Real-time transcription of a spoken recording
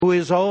who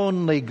is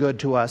only good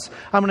to us.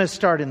 I'm going to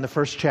start in the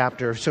first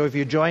chapter. So if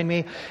you join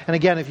me, and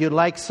again, if you'd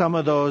like some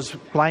of those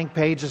blank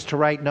pages to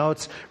write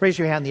notes, raise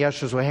your hand. The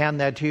ushers will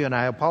hand that to you, and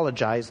I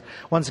apologize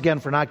once again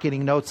for not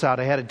getting notes out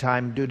ahead of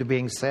time due to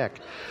being sick.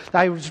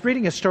 I was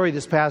reading a story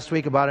this past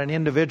week about an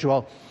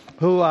individual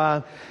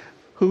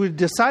who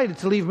decided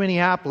to leave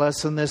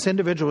Minneapolis, and this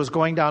individual was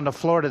going down to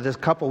Florida. This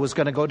couple was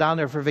going to go down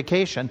there for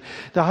vacation.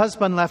 The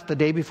husband left the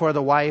day before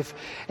the wife,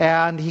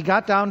 and he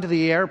got down to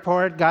the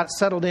airport, got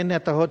settled in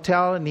at the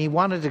hotel, and he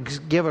wanted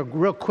to give a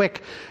real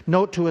quick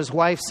note to his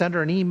wife, send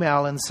her an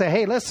email and say,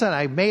 hey, listen,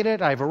 I've made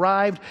it, I've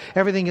arrived,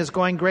 everything is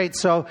going great.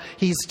 So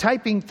he's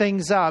typing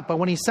things out, but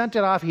when he sent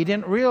it off, he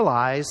didn't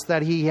realize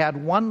that he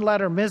had one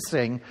letter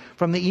missing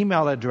from the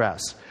email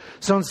address.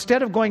 So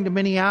instead of going to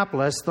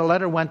Minneapolis, the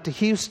letter went to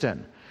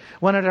Houston.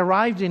 When it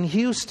arrived in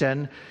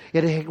Houston,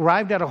 it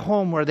arrived at a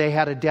home where they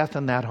had a death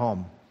in that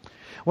home.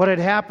 What had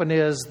happened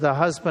is the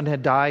husband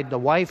had died. The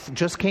wife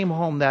just came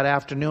home that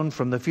afternoon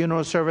from the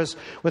funeral service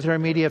with her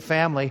immediate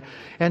family,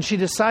 and she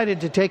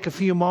decided to take a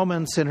few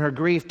moments in her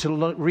grief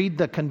to read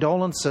the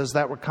condolences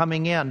that were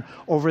coming in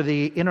over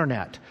the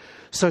internet.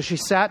 So she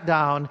sat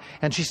down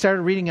and she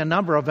started reading a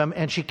number of them,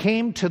 and she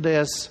came to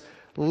this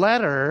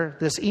letter,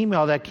 this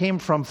email that came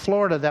from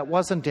Florida that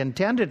wasn't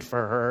intended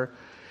for her.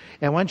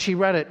 And when she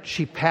read it,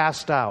 she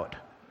passed out.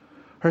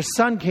 Her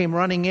son came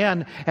running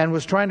in and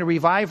was trying to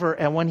revive her.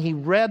 And when he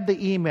read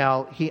the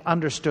email, he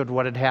understood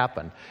what had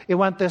happened. It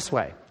went this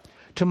way.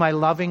 To my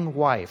loving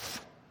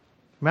wife.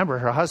 Remember,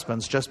 her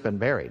husband's just been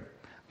buried.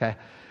 Okay.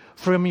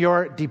 From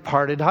your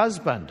departed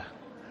husband.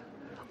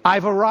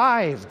 I've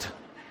arrived.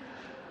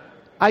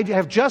 I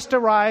have just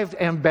arrived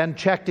and been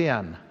checked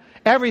in.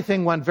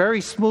 Everything went very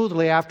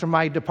smoothly after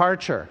my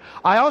departure.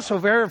 I also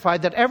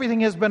verified that everything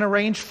has been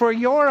arranged for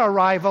your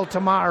arrival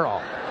tomorrow.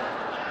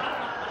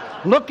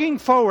 Looking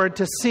forward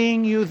to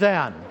seeing you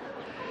then.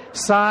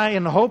 Sigh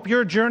and hope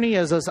your journey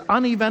is as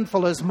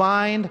uneventful as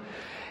mine.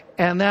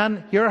 And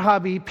then your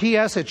hubby,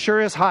 P.S. It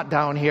sure is hot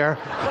down here.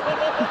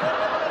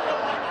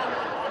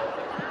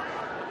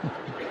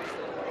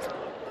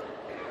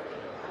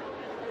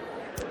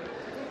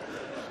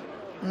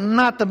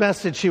 Not the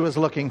message she was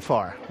looking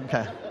for.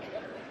 Okay.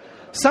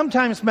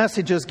 Sometimes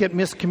messages get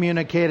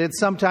miscommunicated.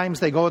 Sometimes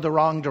they go the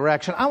wrong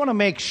direction. I want to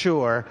make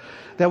sure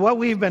that what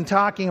we've been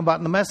talking about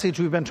and the message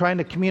we've been trying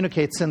to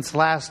communicate since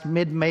last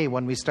mid-May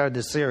when we started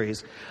this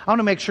series, I want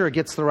to make sure it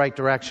gets the right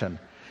direction.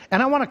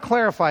 And I want to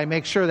clarify,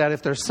 make sure that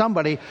if there's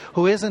somebody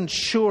who isn't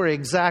sure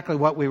exactly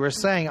what we were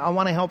saying, I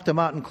want to help them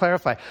out and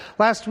clarify.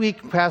 Last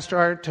week, Pastor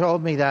Art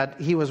told me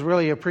that he was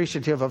really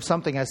appreciative of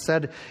something I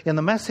said in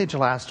the message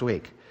last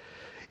week.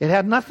 It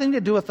had nothing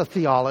to do with the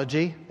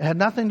theology. It had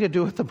nothing to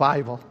do with the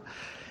Bible.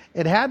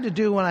 It had to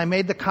do when I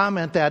made the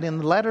comment that in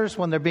the letters,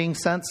 when they're being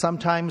sent,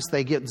 sometimes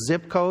they get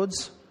zip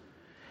codes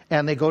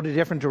and they go to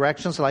different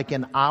directions. Like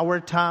in our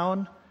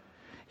town,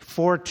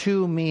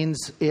 42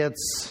 means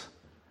it's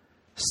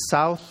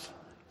south,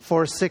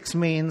 46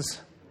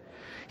 means...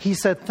 He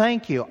said,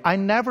 thank you. I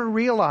never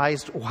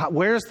realized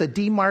where's the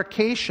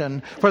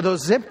demarcation for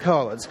those zip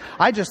codes.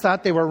 I just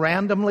thought they were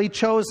randomly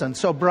chosen.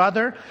 So,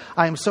 brother,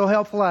 I am so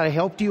helpful that I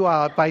helped you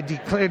out by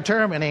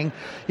determining,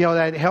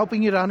 that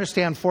helping you to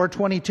understand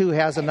 422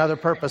 has another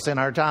purpose in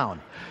our town.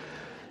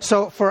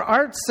 So, for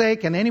Art's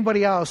sake and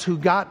anybody else who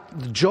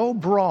got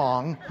Job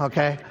wrong,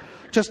 okay,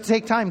 just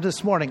take time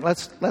this morning.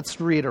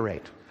 Let's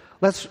reiterate.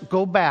 Let's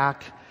go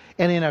back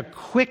and in a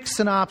quick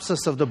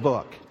synopsis of the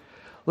book,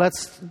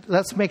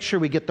 Let's make sure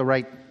we get the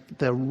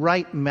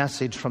right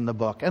message from the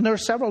book. And there are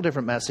several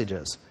different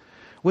messages.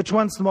 Which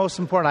one's the most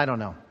important? I don't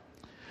know.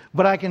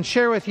 But I can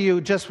share with you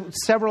just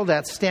several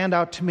that stand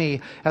out to me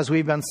as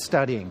we've been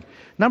studying.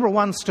 Number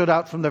one stood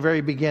out from the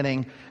very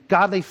beginning.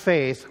 Godly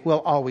faith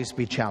will always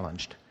be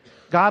challenged.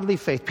 Godly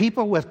faith.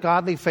 People with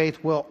godly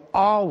faith will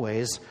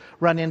always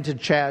run into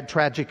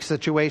tragic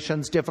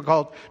situations,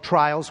 difficult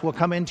trials will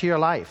come into your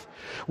life.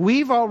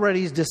 We've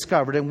already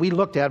discovered, and we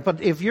looked at it,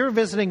 but if you're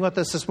visiting with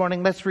us this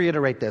morning, let's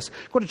reiterate this.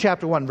 Go to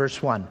chapter 1,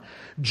 verse 1.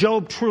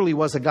 Job truly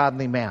was a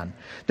godly man.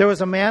 There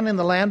was a man in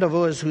the land of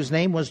Uz whose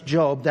name was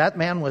Job. That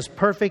man was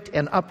perfect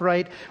and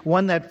upright,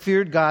 one that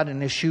feared God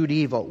and eschewed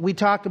evil. We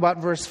talked about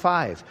verse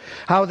 5,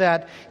 how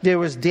that there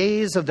was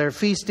days of their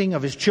feasting,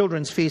 of his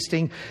children's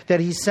feasting,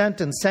 that he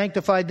sent and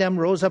sanctified them,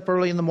 rose up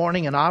early in the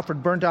morning and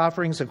offered burnt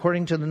offerings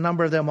according to the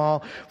number of them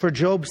all. For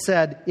Job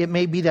said, it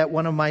may be that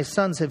one of my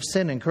sons have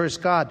sinned and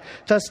cursed God.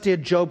 Thus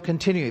did Job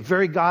continue, a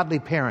very godly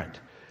parent,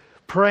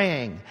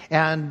 praying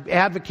and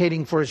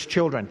advocating for his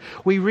children.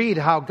 We read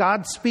how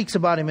God speaks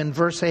about him in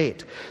verse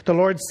 8. The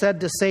Lord said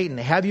to Satan,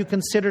 have you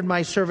considered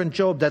my servant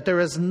Job, that there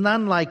is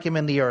none like him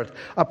in the earth,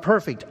 a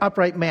perfect,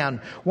 upright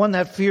man, one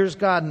that fears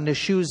God and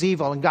eschews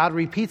evil. And God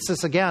repeats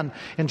this again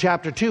in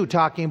chapter 2,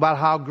 talking about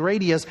how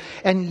great he is.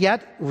 And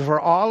yet, for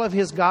all of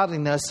his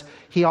godliness,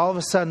 he all of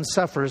a sudden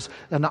suffers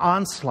an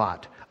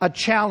onslaught, a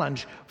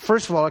challenge.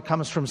 First of all, it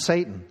comes from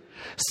Satan.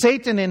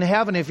 Satan in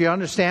heaven, if you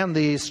understand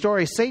the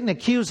story, Satan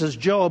accuses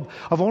Job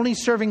of only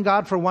serving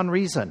God for one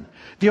reason.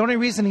 The only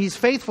reason he's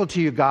faithful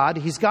to you, God,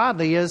 he's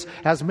godly, is,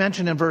 as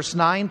mentioned in verse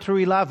 9 through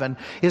 11,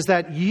 is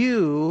that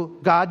you,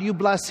 God, you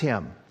bless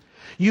him.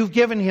 You've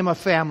given him a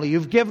family.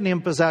 You've given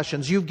him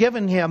possessions. You've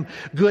given him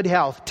good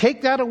health.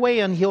 Take that away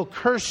and he'll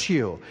curse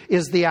you,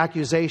 is the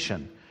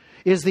accusation,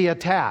 is the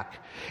attack.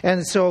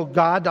 And so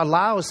God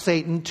allows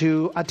Satan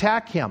to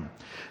attack him,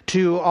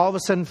 to all of a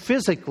sudden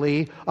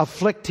physically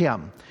afflict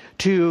him,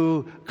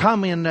 to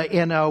come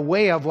in a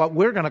way of what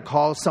we're going to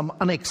call some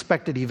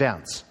unexpected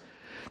events.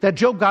 That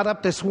Job got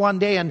up this one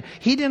day and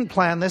he didn't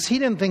plan this. He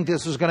didn't think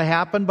this was going to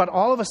happen. But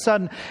all of a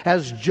sudden,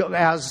 as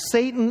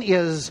Satan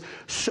is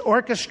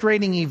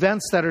orchestrating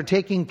events that are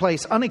taking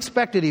place,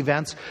 unexpected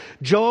events,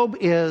 Job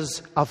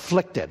is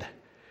afflicted.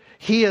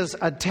 He is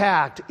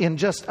attacked in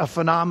just a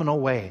phenomenal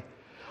way.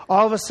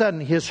 All of a sudden,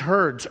 his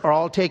herds are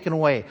all taken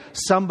away,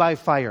 some by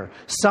fire,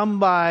 some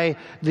by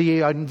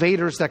the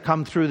invaders that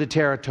come through the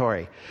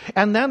territory.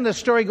 And then the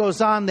story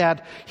goes on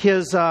that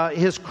his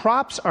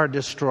crops are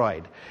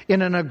destroyed.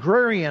 In an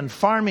agrarian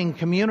farming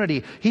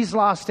community, he's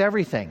lost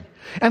everything.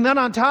 And then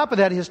on top of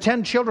that, his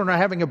 10 children are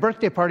having a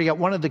birthday party at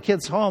one of the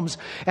kids' homes,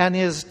 and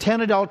his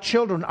 10 adult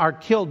children are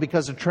killed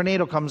because a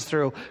tornado comes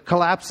through,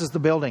 collapses the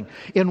building.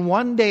 In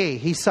one day,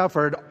 he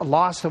suffered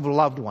loss of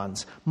loved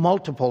ones,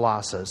 multiple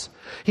losses.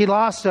 He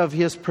lost of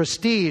his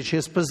prestige,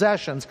 his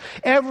possessions,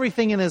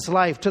 everything in his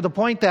life, to the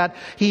point that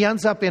he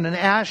ends up in an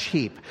ash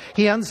heap.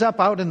 He ends up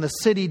out in the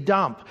city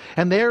dump,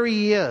 and there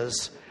he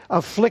is,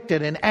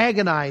 afflicted and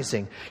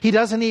agonizing. He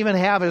doesn't even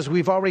have, as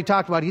we've already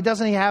talked about, he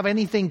doesn't have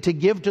anything to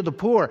give to the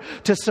poor,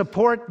 to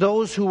support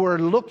those who were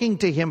looking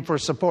to him for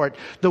support,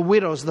 the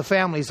widows, the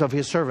families of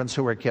his servants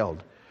who were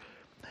killed.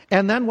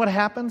 And then what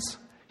happens?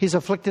 He's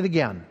afflicted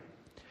again.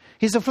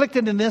 He's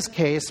afflicted in this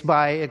case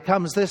it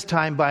comes this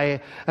time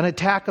by an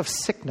attack of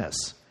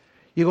sickness.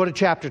 You go to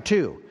chapter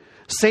 2.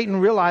 Satan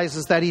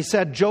realizes that he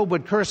said Job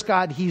would curse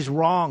God. He's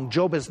wrong.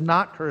 Job has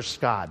not cursed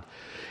God.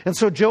 And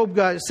so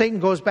Satan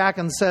goes back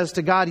and says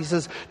to God, he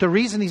says, the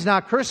reason he's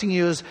not cursing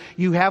you is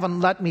you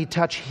haven't let me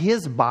touch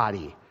his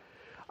body.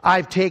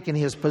 I've taken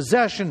his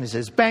possessions,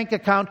 his bank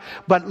account,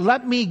 but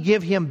let me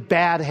give him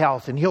bad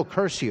health and he'll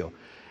curse you.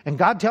 And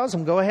God tells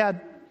him, go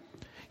ahead.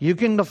 You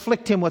can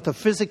afflict him with a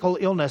physical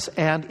illness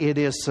and it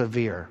is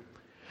severe.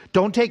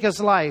 Don't take his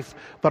life,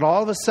 but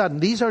all of a sudden,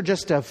 these are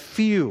just a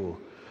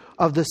few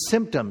of the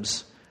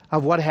symptoms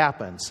of what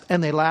happens.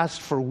 And they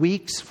last for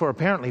weeks,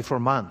 apparently for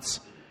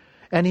months.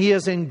 And he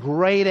is in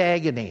great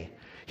agony.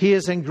 He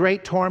is in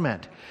great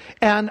torment.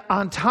 And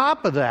on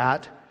top of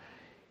that,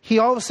 he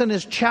all of a sudden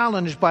is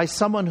challenged by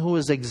someone who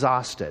is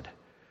exhausted.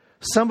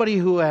 Somebody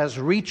who has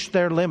reached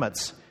their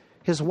limits.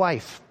 His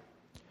wife.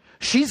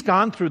 She's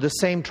gone through the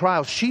same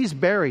trials. She's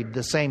buried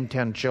the same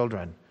 10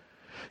 children.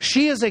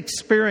 She is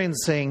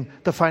experiencing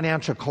the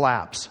financial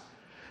collapse.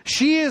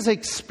 She is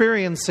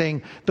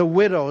experiencing the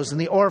widows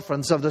and the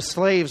orphans of the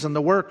slaves and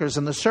the workers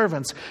and the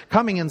servants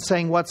coming and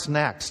saying, what's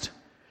next?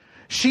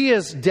 She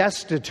is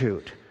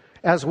destitute,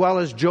 as well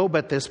as Job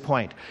at this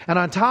point. And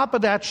on top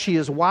of that, she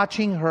is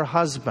watching her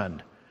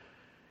husband,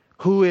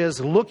 who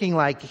is looking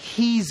like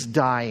he's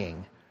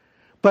dying.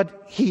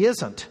 But he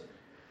isn't.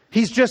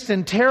 He's just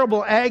in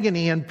terrible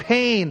agony and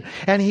pain,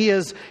 and he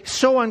is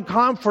so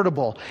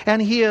uncomfortable, and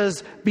he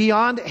is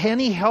beyond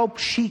any help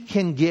she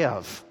can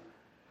give.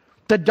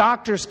 The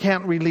doctors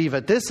can't relieve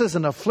it. This is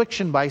an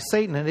affliction by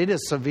Satan, and it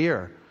is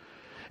severe.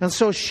 And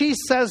so she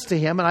says to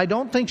him, and I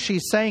don't think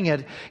she's saying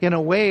it in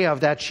a way of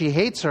that she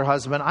hates her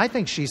husband. I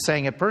think she's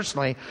saying it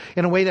personally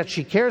in a way that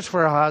she cares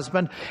for her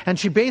husband. And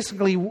she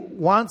basically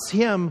wants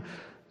him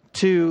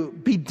to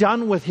be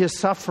done with his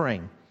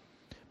suffering.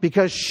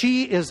 Because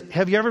she is,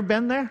 have you ever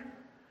been there?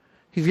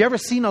 Have you ever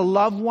seen a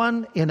loved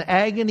one in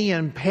agony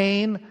and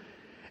pain?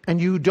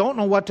 And you don't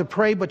know what to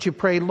pray, but you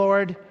pray,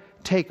 Lord,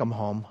 take them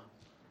home.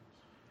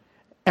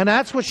 And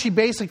that's what she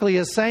basically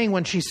is saying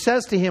when she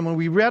says to him, and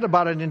we read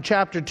about it in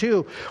chapter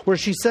 2, where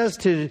she says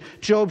to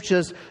Job, she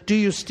says, do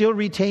you still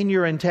retain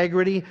your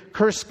integrity?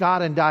 Curse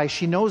God and die.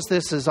 She knows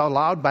this is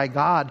allowed by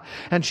God.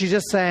 And she's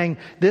just saying,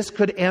 this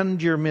could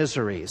end your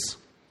miseries,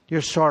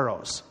 your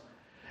sorrows.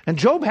 And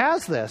Job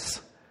has this.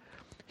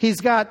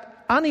 He's got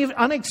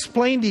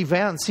unexplained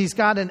events. He's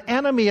got an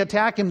enemy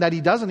attack him that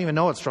he doesn't even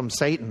know it's from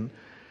Satan.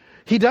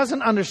 He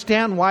doesn't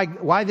understand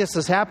why this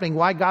is happening,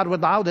 why God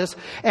would allow this.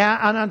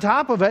 And on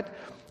top of it,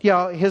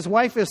 his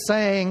wife is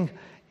saying,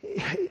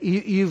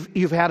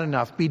 you've had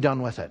enough, be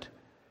done with it.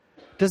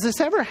 Does this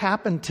ever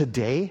happen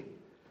today?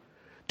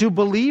 Do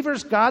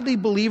believers, godly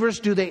believers,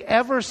 do they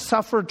ever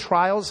suffer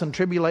trials and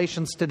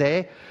tribulations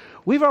today?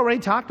 We've already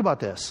talked about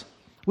this.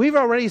 We've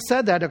already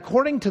said that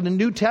according to the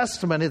New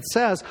Testament, it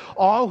says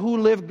all who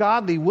live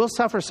godly will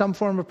suffer some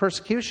form of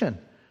persecution.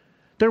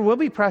 There will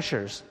be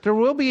pressures. There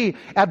will be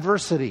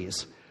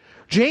adversities.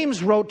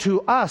 James wrote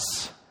to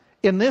us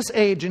in this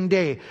age and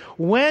day,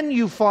 when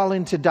you fall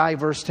into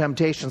diverse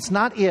temptations,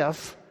 not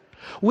if.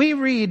 We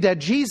read that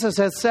Jesus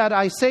has said,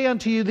 I say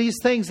unto you these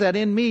things that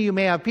in me you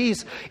may have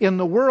peace. In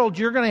the world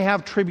you're going to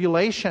have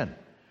tribulation.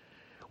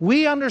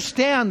 We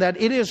understand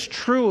that it is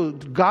true,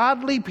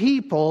 godly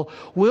people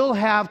will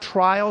have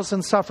trials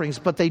and sufferings,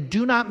 but they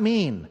do not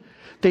mean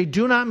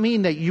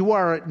that you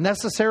are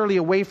necessarily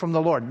away from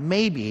the Lord.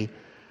 Maybe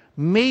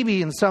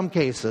in some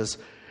cases,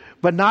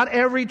 but not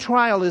every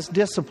trial is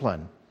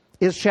discipline,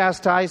 is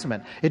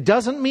chastisement. It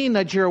doesn't mean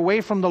that you're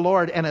away from the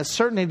Lord, and it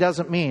certainly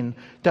doesn't mean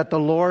that the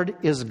Lord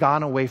is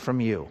gone away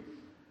from you.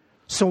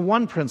 So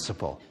one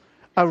principle,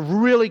 a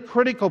really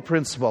critical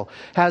principle,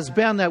 has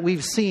been that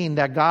we've seen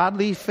that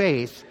godly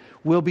faith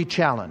will be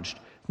challenged.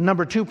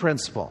 Number two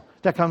principle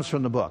that comes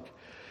from the book.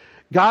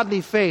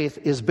 Godly faith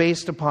is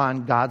based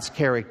upon God's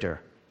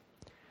character.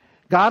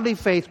 Godly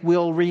faith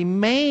will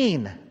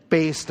remain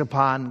based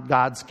upon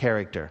God's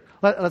character.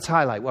 Let's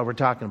highlight what we're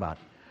talking about.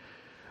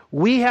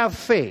 We have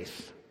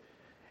faith,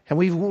 and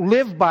we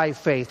live by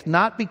faith,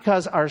 not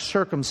because our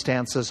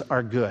circumstances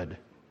are good.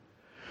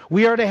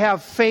 We are to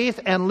have faith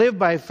and live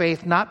by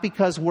faith, not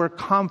because we're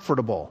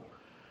comfortable.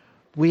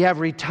 We have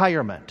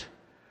retirement.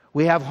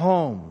 We have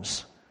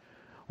homes.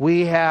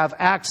 We have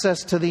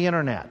access to the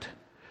internet.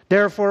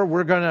 Therefore,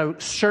 we're going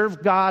to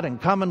serve God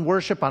and come and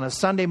worship on a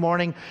Sunday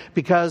morning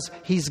because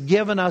He's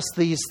given us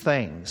these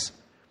things.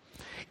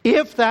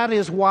 If that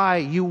is why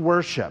you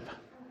worship,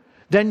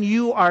 then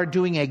you are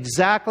doing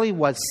exactly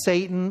what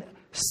Satan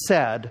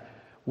said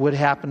would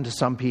happen to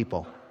some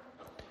people.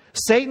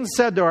 Satan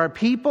said there are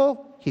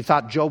people, he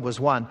thought Job was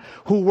one,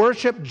 who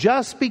worship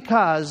just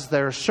because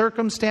their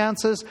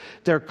circumstances,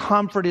 their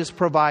comfort is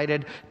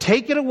provided.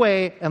 Take it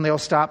away and they'll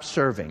stop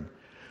serving.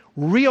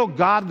 Real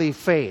godly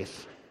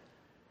faith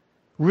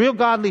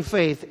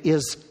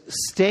is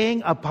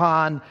staying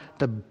upon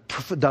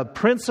the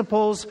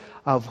principles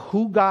of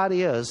who God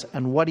is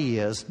and what He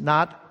is,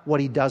 not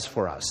what He does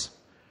for us.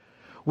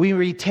 We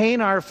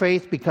retain our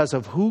faith because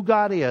of who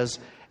God is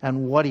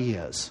and what He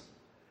is.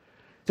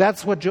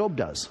 That's what Job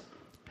does.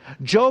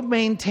 Job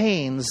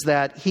maintains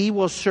that he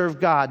will serve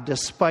God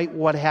despite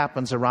what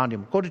happens around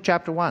him. Go to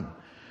chapter 1.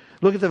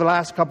 Look at the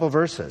last couple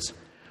verses.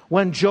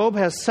 When Job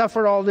has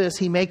suffered all this,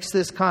 he makes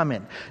this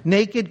comment.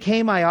 Naked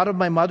came I out of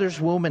my mother's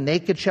womb, and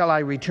naked shall I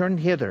return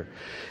hither.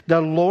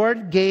 The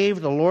Lord gave,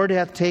 the Lord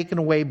hath taken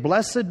away.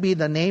 Blessed be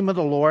the name of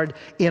the Lord.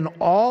 In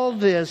all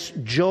this,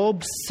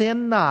 Job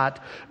sinned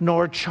not,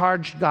 nor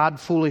charged God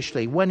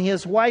foolishly. When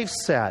his wife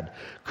said,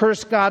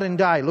 curse God and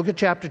die. Look at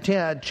chapter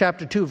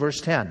 2,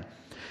 verse 10.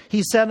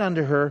 He said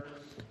unto her,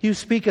 you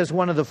speak as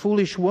one of the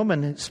foolish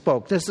women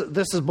spoke. This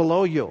is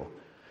below you.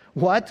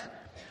 What?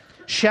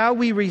 Shall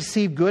we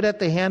receive good at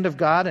the hand of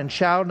God, and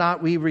shall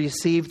not we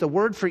receive? The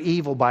word for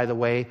evil, by the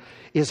way,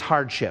 is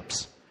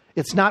hardships.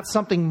 It's not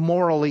something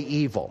morally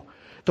evil.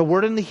 The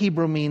word in the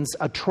Hebrew means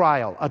a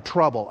trial, a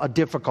trouble, a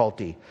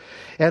difficulty.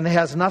 And it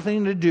has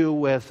nothing to do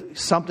with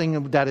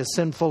something that is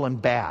sinful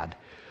and bad.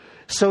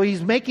 So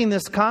he's making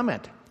this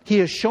comment. He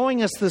is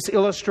showing us this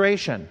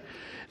illustration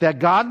that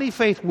godly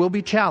faith will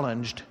be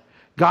challenged.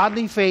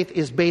 Godly faith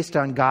is based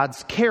on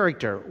God's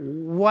character.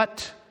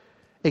 What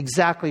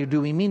exactly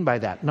do we mean by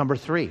that? Number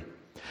three,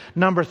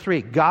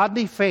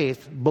 godly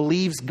faith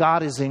believes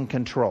God is in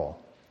control.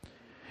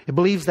 It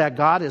believes that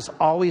God is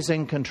always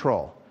in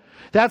control.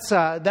 That's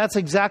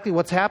exactly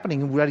what's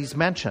happening in what he's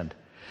mentioned.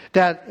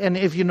 And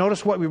if you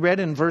notice what we read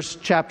in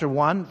chapter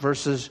 1,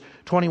 verses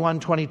 21,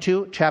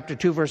 22, chapter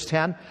 2, verse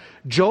 10,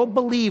 Job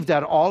believed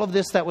that all of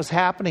this that was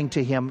happening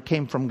to him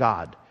came from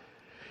God.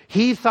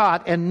 He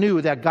thought and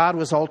knew that God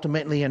was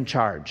ultimately in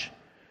charge.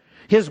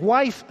 His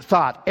wife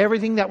thought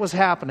everything that was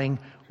happening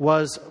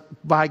was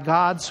by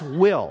God's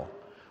will,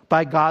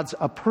 by God's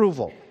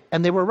approval.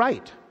 And they were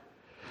right.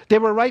 They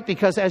were right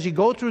because as you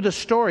go through the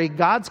story,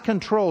 God's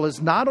control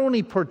is not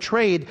only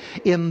portrayed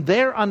in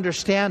their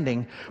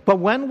understanding, but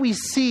when we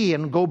see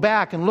and go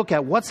back and look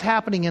at what's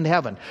happening in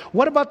heaven,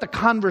 what about the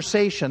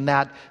conversation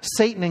that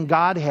Satan and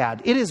God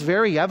had? It is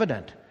very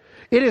evident.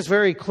 It is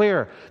very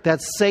clear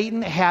that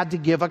Satan had to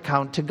give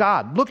account to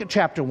God. Look at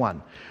chapter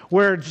 1,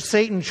 where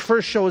Satan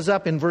first shows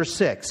up in verse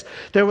 6.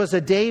 There was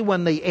a day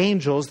when the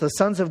angels, the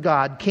sons of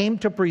God, came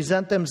to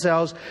present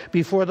themselves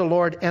before the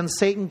Lord, and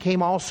Satan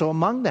came also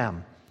among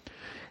them.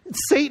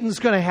 Satan's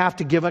going to have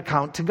to give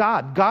account to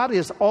God. God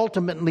is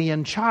ultimately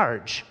in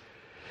charge.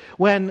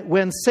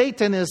 When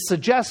Satan is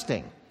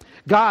suggesting,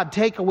 God,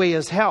 take away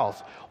his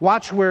health,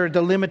 watch where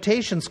the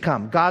limitations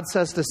come. God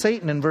says to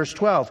Satan in verse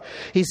 12,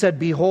 he said,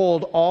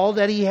 behold, all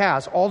that he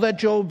has, all that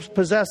Job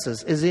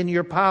possesses is in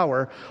your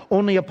power.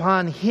 Only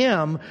upon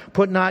him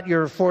put not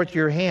forth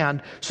your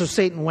hand. So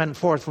Satan went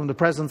forth from the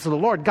presence of the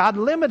Lord. God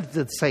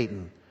limited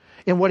Satan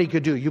in what he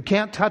could do. You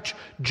can't touch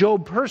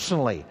Job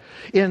personally.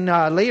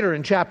 Later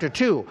in chapter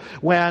 2,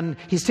 when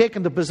he's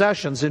taken the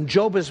possessions and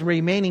Job is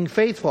remaining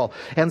faithful,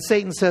 and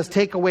Satan says,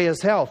 take away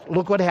his health.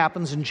 Look what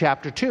happens in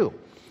chapter 2.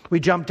 We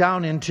jump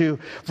down into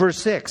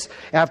verse 6.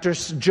 After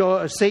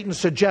Satan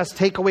suggests,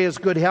 take away his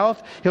good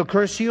health, he'll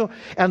curse you.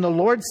 And the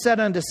Lord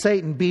said unto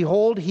Satan,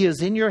 behold, he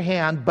is in your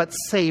hand, but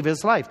save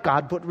his life.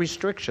 God put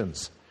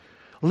restrictions,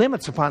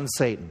 limits upon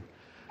Satan.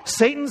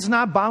 Satan's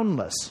not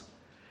boundless.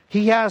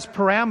 He has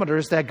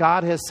parameters that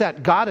God has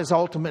set. God is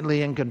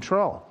ultimately in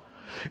control.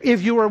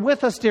 If you were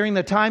with us during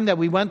the time that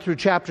we went through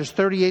chapters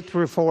 38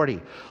 through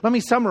 40, let me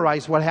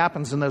summarize what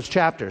happens in those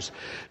chapters.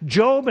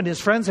 Job and his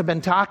friends have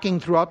been talking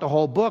throughout the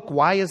whole book.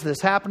 Why is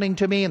this happening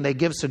to me? And they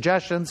give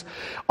suggestions.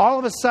 All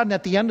of a sudden,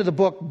 at the end of the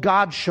book,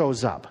 God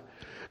shows up.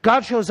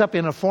 God shows up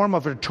in a form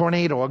of a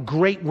tornado, a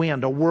great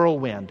wind, a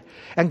whirlwind.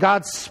 And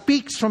God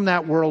speaks from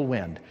that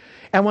whirlwind.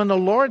 And when the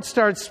Lord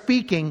starts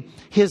speaking,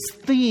 his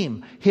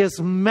theme, his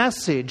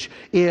message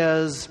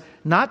is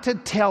not to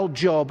tell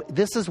Job,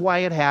 this is why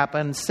it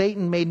happened,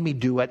 Satan made me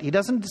do it. He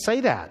doesn't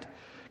say that,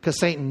 because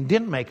Satan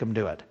didn't make him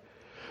do it.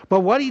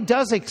 But what he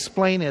does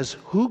explain is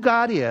who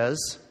God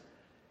is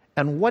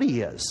and what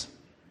he is.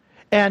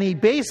 And he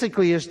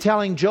basically is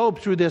telling Job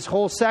through this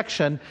whole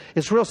section,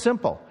 it's real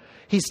simple.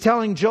 He's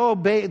telling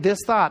Job this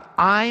thought,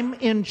 I'm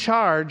in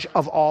charge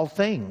of all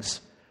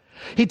things.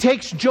 He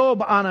takes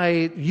Job on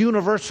a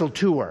universal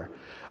tour.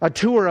 A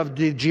tour of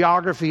the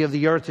geography of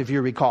the earth, if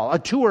you recall. A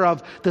tour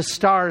of the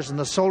stars in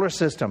the solar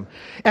system.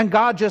 And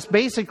God just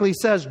basically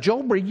says,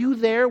 Job, were you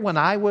there when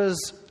I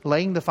was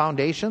laying the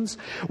foundations?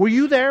 Were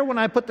you there when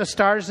I put the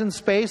stars in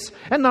space?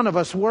 And none of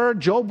us were.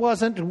 Job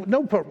wasn't.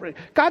 No,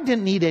 God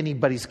didn't need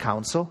anybody's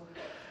counsel.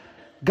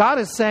 God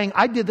is saying,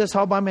 I did this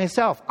all by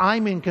myself.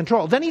 I'm in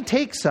control. Then he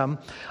takes him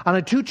on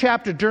a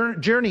 2-chapter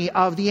journey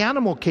of the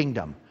animal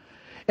kingdom.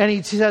 And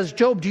he says,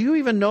 Job, do you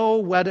even know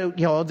what,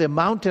 the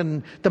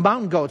mountain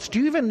goats, do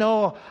you even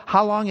know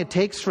how long it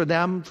takes for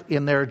them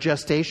in their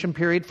gestation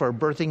period for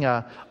birthing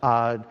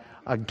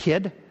a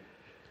kid?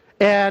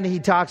 And he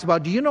talks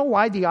about, do you know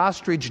why the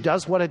ostrich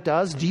does what it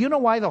does? Do you know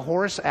why the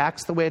horse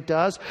acts the way it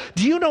does?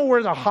 Do you know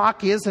where the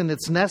hawk is in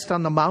its nest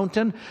on the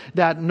mountain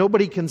that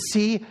nobody can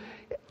see?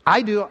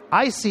 I do.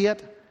 I see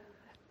it.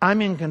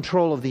 I'm in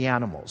control of the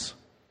animals.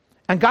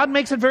 And God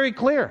makes it very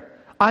clear.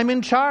 I'm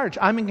in charge.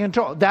 I'm in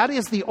control. That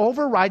is the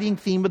overriding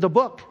theme of the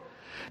book,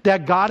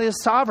 that God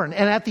is sovereign.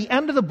 And at the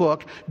end of the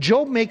book,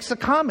 Job makes a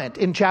comment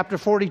in chapter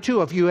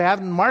 42. If you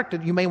haven't marked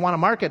it, you may want to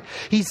mark it.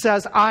 He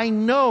says, I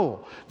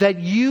know that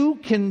you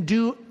can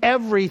do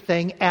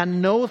everything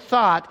and no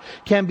thought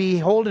can be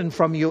holden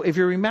from you. If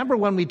you remember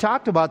when we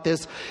talked about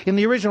this in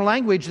the original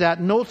language,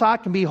 that no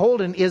thought can be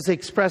holden is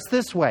expressed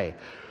this way.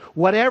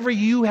 Whatever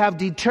you have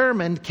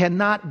determined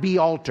cannot be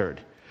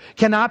altered.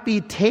 Cannot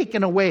be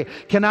taken away,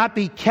 cannot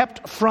be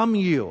kept from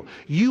you.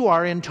 You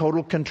are in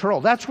total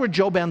control. That's where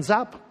Job ends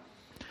up.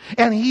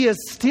 And he is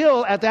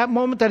still, at that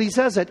moment that he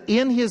says it,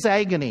 in his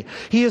agony.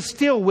 He is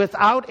still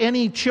without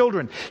any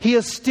children. He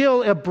is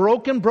still a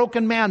broken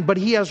man, but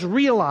he has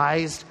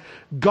realized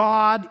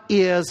God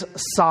is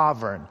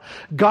sovereign.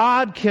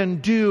 God can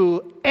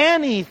do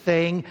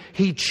anything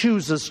he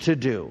chooses to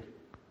do.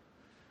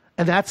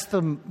 And that's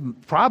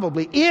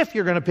probably, if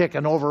you're going to pick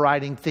an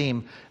overriding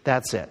theme,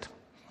 that's it.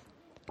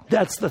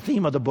 That's the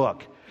theme of the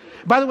book.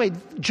 By the way,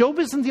 Job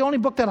isn't the only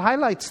book that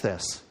highlights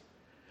this.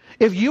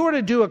 If you were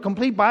to do a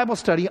complete Bible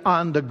study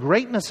on the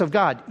greatness of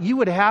God, you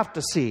would have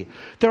to see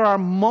there are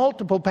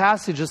multiple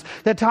passages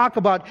that talk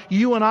about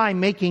you and I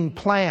making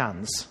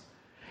plans,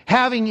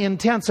 having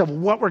intents of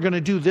what we're going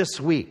to do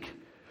this week,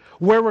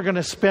 where we're going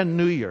to spend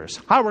New Year's,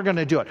 how we're going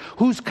to do it,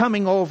 who's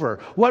coming over,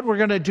 what we're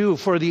going to do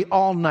for the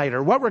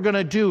all-nighter, what we're going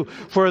to do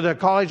for the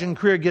college and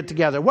career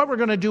get-together, what we're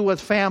going to do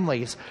with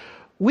families.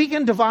 We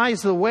can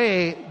devise the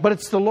way, but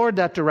it's the Lord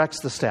that directs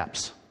the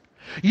steps.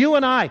 You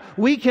and I,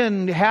 we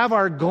can have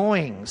our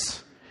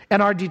goings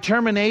and our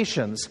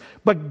determinations,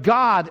 but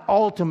God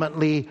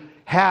ultimately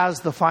has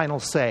the final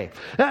say.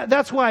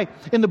 That's why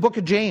in the book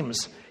of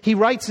James, he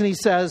writes and he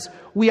says,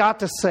 we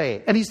ought to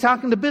say, and he's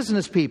talking to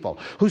business people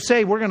who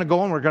say, we're going to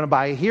go and we're going to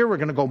buy here, we're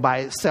going to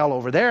go sell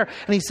over there.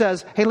 And he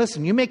says, hey,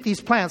 listen, you make these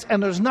plans,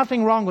 and there's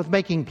nothing wrong with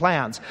making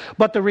plans.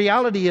 But the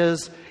reality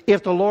is,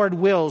 if the Lord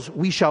wills,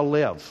 we shall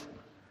live.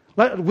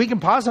 We can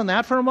pause on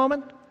that for a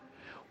moment.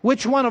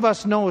 Which one of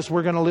us knows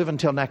we're going to live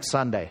until next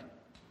Sunday?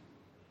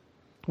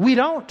 We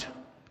don't.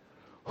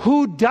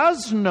 Who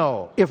does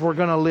know if we're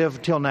going to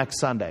live till next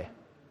Sunday?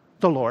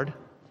 The Lord.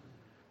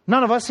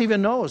 None of us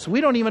even knows. We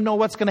don't even know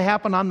what's going to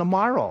happen on the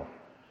morrow.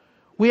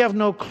 We have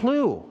no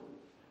clue.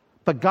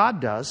 But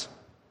God does.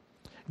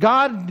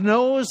 God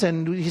knows,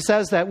 and he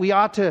says that we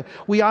ought to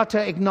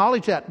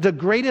acknowledge that. The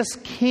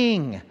greatest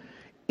king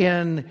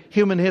in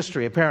human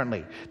history,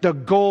 apparently, the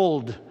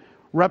gold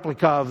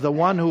replica of the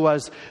one who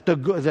was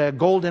the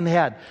golden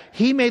head.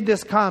 He made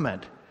this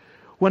comment.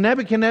 When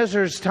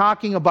Nebuchadnezzar is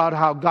talking about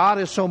how God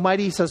is so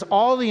mighty, he says,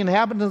 all the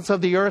inhabitants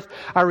of the earth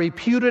are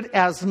reputed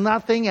as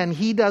nothing, and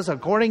he does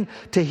according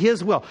to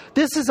his will.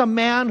 This is a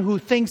man who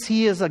thinks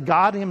he is a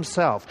God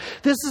himself.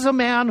 This is a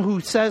man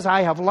who says,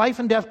 I have life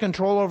and death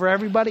control over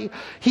everybody.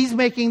 He's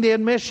making the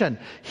admission.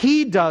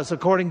 He does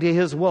according to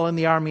his will in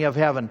the army of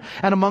heaven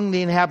and among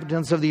the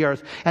inhabitants of the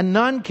earth. And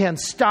none can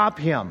stop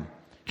him,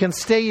 can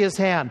stay his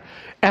hand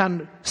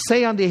and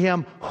say unto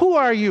him, who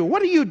are you?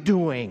 What are you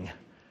doing?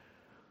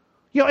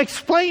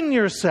 Explain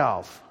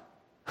yourself.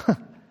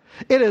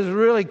 It is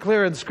really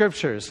clear in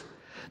scriptures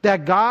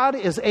that God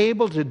is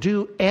able to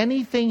do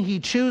anything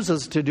he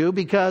chooses to do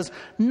because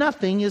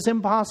nothing is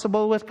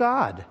impossible with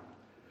God.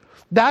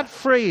 That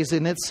phrase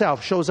in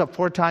itself shows up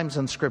 4 times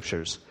in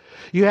Scriptures.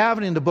 You have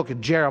it in the book of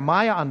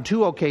Jeremiah on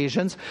 2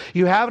 occasions.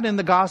 You have it in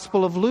the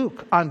Gospel of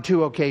Luke on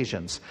 2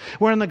 occasions.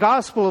 Where in the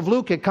Gospel of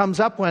Luke it comes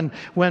up when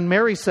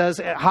Mary says,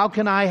 how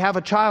can I have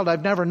a child?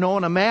 I've never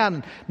known a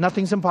man.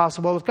 Nothing's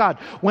impossible with God.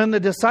 When the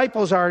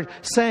disciples are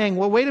saying,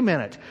 well, wait a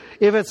minute.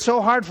 If it's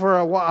so hard for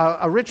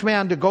a rich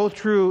man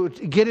to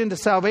get into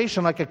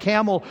salvation like a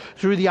camel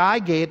through the eye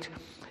gate,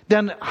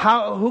 then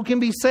who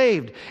can be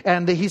saved?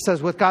 And he says,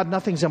 with God,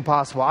 nothing's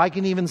impossible. I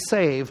can even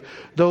save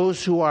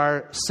those who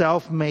are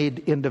self-made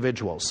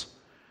individuals.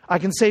 I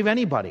can save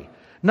anybody.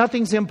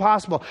 Nothing's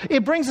impossible.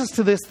 It brings us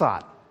to this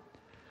thought.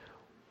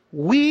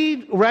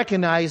 We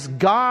recognize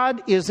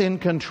God is in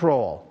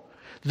control.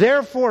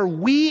 Therefore,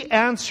 we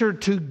answer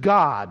to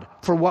God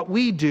for what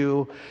we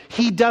do.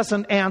 He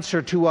doesn't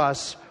answer to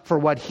us for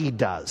what he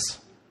does.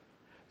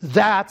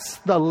 That's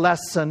the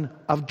lesson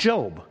of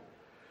Job.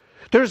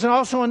 There's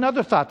also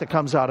another thought that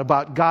comes out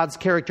about God's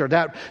character,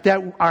 that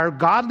our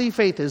godly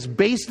faith is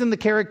based in the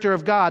character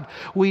of God.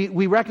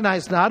 We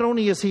recognize not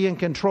only is he in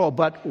control,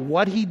 but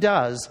what he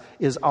does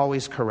is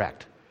always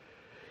correct.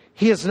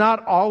 He is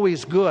not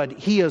always good.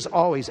 He is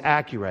always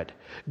accurate.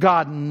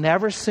 God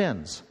never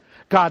sins.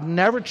 God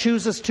never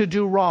chooses to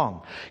do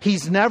wrong.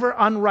 He's never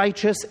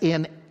unrighteous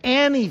in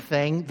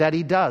anything that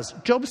he does.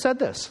 Job said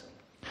this.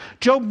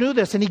 Job knew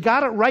this, and he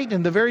got it right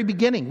in the very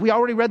beginning. We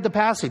already read the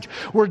passage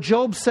where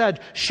Job said,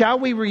 shall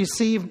we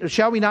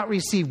not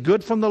receive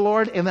good from the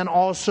Lord and then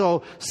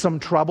also some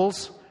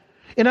troubles?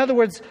 In other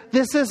words,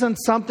 this isn't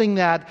something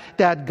that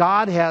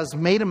God has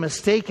made a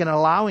mistake in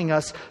allowing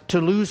us to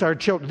lose our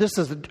children. This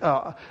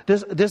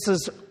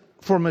is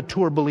for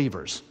mature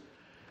believers.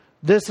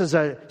 This is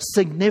a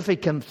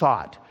significant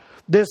thought.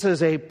 This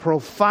is a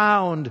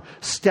profound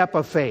step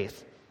of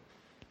faith.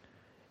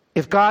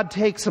 If God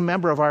takes a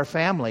member of our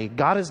family,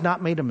 God has not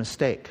made a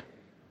mistake.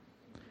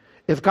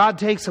 If God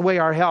takes away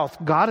our health,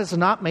 God has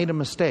not made a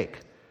mistake.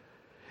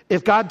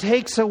 If God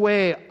takes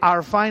away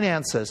our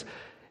finances,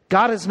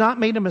 God has not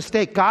made a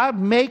mistake. God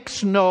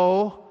makes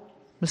no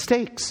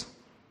mistakes.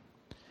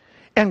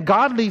 And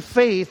godly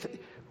faith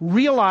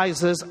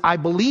realizes, I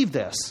believe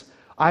this,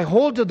 I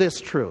hold to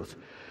this truth,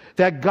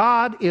 that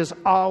God is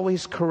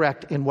always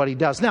correct in what he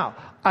does. Now,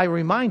 I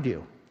remind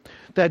you,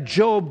 that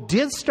Job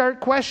did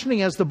start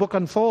questioning as the book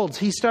unfolds.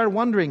 He started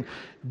wondering,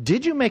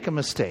 did you make a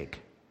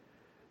mistake?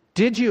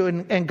 Did you?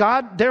 And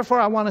God,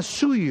 therefore, I want to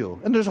sue you.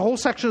 And there's a whole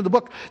section of the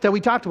book that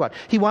we talked about.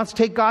 He wants to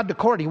take God to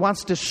court. He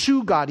wants to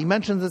sue God. He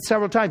mentions it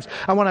several times.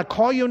 I want to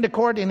call you into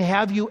court and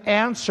have you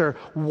answer,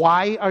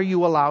 why are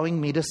you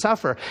allowing me to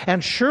suffer?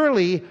 And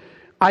surely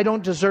I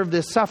don't deserve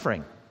this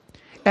suffering.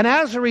 And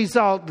as a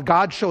result,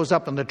 God shows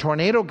up in the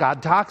tornado.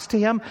 God talks to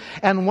him.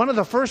 And one of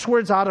the first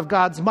words out of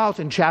God's mouth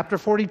in chapter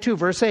 42,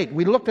 verse 8,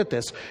 we looked at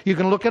this. You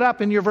can look it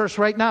up in your verse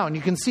right now, and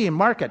you can see and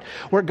mark it,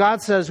 where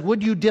God says,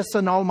 would you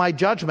disannul my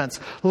judgments?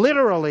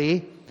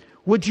 Literally,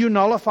 would you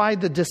nullify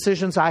the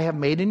decisions I have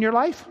made in your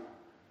life?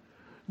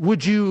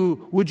 Would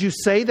you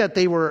say that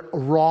they were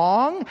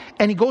wrong?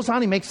 And he goes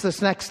on, he makes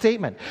this next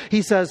statement.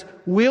 He says,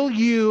 will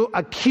you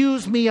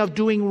accuse me of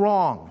doing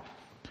wrong?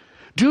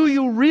 Do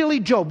you really,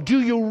 Job, do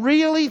you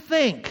really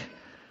think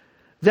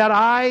that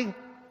I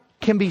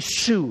can be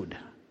sued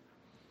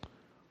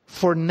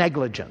for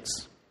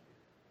negligence?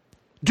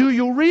 Do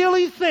you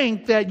really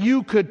think that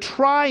you could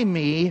try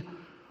me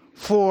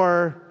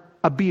for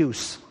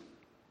abuse?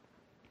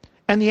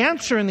 And the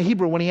answer in the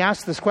Hebrew, when he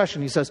asks this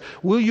question, he says,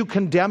 will you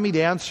condemn me?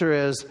 The answer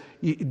is,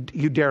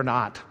 you dare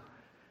not.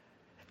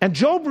 And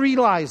Job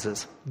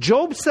realizes,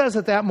 Job says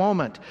at that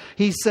moment,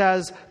 he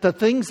says, the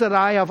things that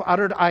I have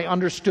uttered, I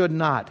understood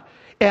not.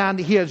 And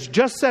he has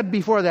just said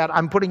before that,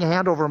 I'm putting a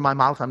hand over my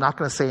mouth. I'm not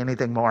going to say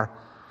anything more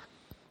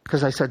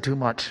because I said too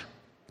much.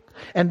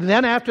 And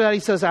then after that, he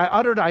says, I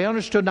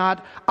understood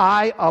not.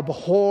 I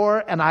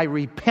abhor and I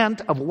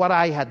repent of what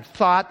I had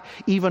thought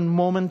even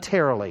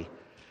momentarily,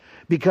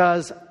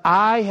 because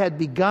I had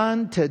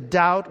begun to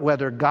doubt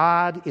whether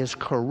God is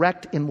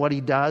correct in what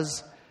he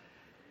does.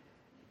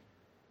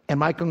 And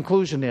my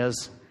conclusion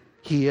is,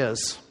 he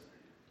is.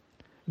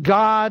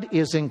 God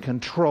is in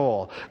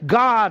control.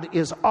 God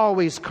is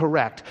always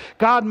correct.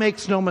 God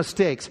makes no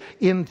mistakes.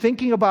 In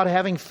thinking about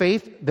having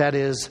faith that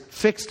is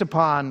fixed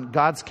upon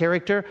God's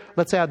character,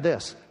 let's add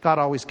this. God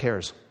always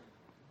cares.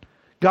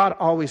 God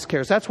always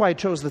cares. That's why I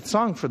chose the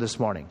song for this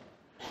morning.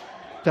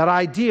 That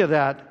idea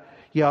that,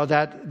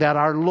 that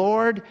our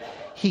Lord,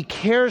 he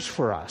cares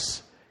for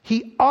us.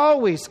 He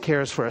always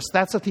cares for us.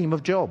 That's the theme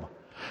of Job.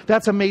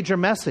 That's a major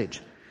message.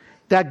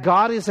 That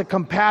God is a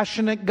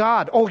compassionate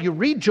God. Oh, you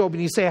read Job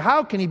and you say,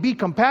 how can he be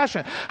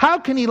compassionate? How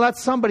can he let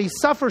somebody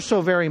suffer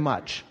so very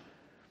much?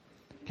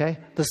 Okay?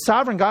 The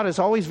sovereign God is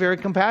always very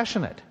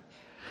compassionate.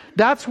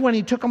 That's when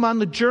he took him on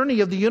the journey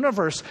of the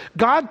universe.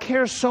 God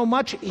cares so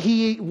much,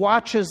 he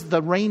watches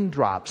the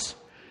raindrops.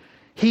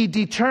 He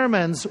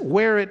determines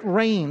where it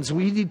rains.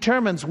 He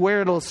determines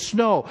where it'll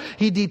snow.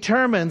 He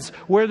determines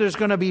where there's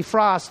going to be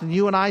frost. And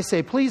you and I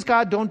say, please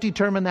God, don't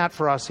determine that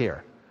for us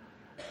here.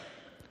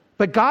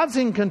 But God's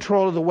in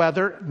control of the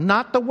weather,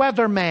 not the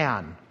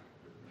weatherman.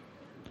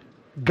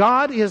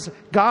 God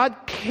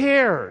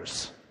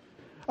cares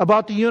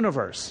about the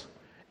universe.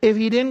 If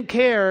he didn't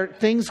care,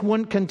 things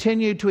wouldn't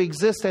continue to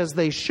exist as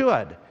they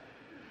should.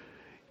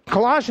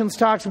 Colossians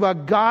talks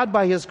about God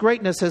by his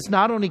greatness has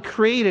not only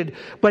created,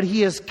 but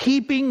he is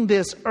keeping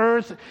this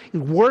earth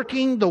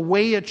working the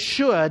way it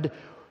should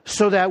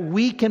so that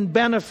we can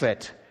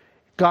benefit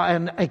God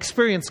and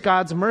experience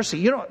God's mercy.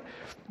 You know,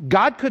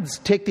 God could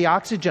take the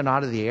oxygen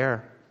out of the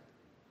air.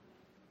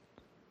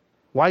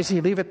 Why does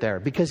he leave it there?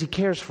 Because he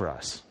cares for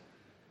us.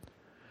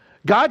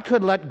 God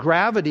could let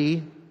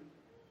gravity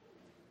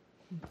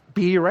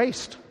be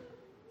erased.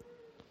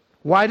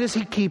 Why does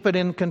he keep it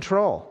in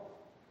control?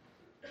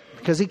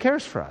 Because he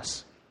cares for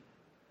us.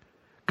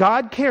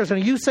 God cares.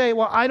 And you say,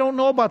 well, I don't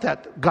know about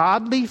that.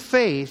 Godly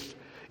faith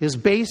is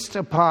based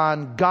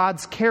upon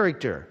God's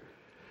character.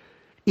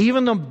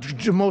 Even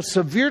the most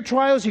severe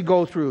trials you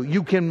go through,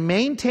 you can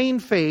maintain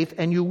faith,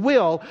 and you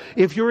will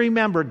if you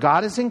remember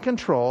God is in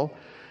control.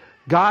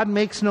 God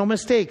makes no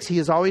mistakes. He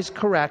is always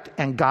correct,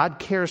 and God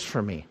cares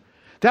for me.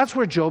 That's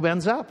where Job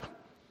ends up.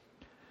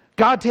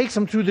 God takes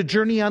him through the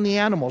journey on the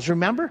animals,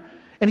 remember?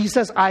 And he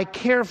says, I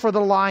care for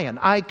the lion.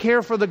 I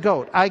care for the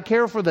goat. I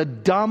care for the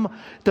dumb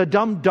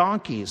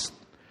donkeys.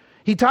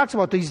 He talks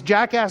about these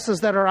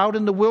jackasses that are out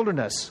in the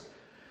wilderness.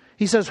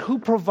 He says, who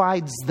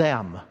provides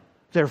them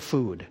their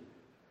food?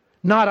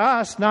 Not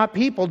us, not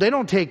people. They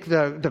don't take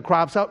the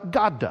crops out.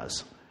 God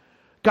does.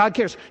 God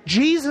cares.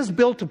 Jesus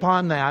built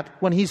upon that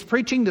when he's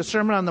preaching the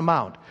Sermon on the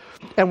Mount.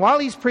 And while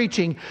he's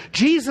preaching,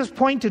 Jesus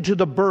pointed to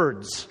the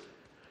birds,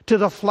 to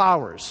the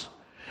flowers.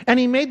 And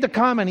he made the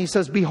comment, he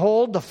says,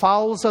 behold the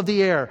fowls of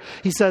the air.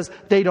 He says,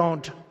 they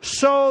don't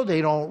sow,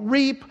 they don't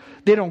reap,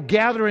 they don't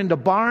gather into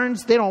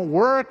barns, they don't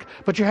work,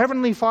 but your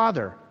heavenly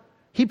Father,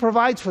 he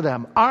provides for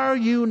them. Are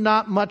you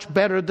not much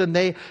better than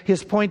they?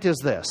 His point is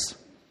this.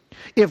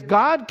 If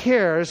God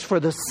cares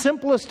for the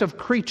simplest of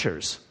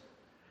creatures,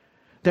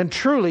 then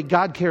truly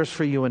God cares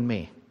for you and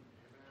me.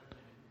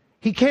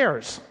 He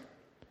cares.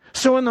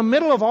 So in the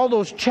middle of all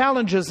those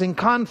challenges and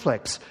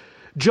conflicts,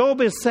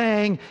 Job is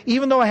saying,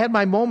 even though I had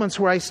my moments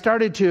where I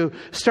started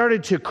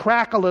to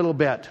crack a little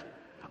bit,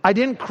 I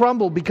didn't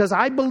crumble because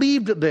I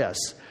believed this.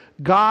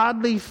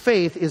 Godly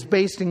faith is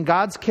based in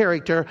God's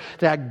character,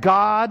 that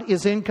God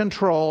is in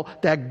control,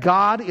 that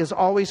God is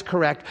always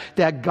correct,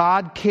 that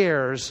God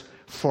cares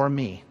for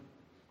me.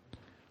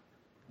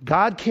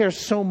 God cares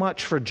so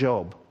much for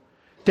Job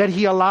that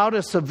he allowed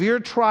a severe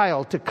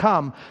trial to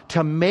come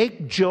to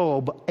make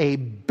Job a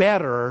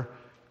better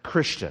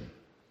Christian,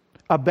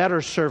 a better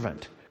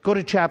servant. Go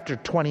to chapter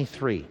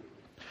 23.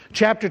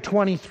 Chapter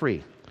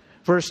 23,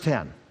 verse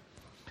 10.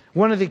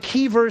 One of the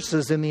key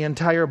verses in the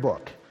entire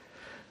book.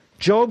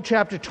 Job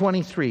chapter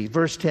 23,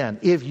 verse 10.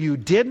 If you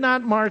did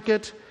not mark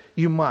it,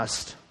 you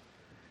must.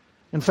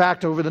 In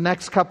fact, over the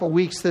next couple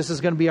weeks, this is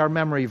going to be our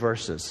memory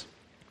verses.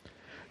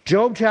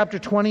 Job chapter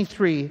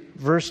 23,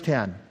 verse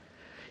 10.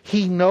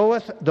 He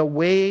knoweth the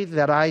way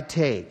that I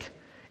take,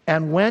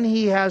 and when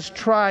he has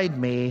tried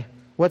me,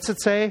 what's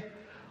it say?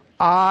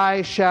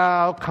 I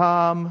shall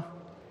come.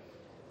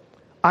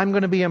 I'm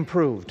going to be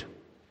improved.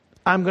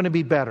 I'm going to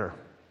be better.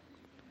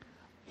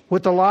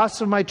 With the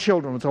loss of my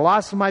children, with the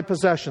loss of my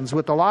possessions,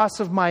 with the loss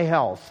of my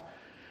health,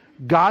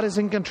 God is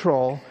in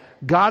control.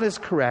 God is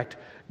correct.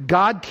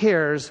 God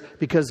cares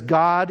because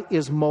God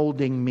is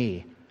molding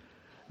me.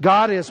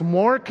 God is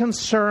more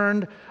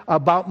concerned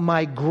about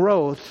my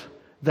growth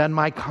than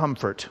my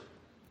comfort.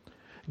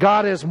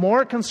 God is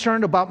more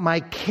concerned about my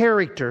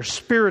character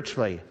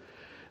spiritually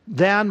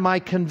than my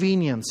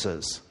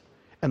conveniences.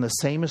 And the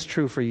same is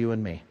true for you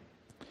and me.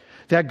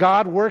 That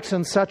God works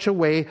in such a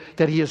way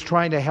that he is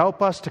trying to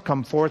help us to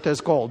come forth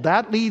as gold.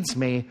 That leads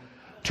me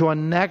to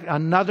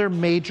another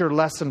major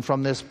lesson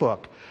from this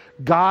book.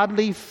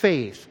 Godly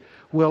faith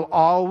will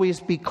always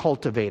be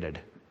cultivated.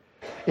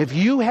 If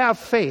you have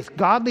faith,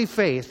 godly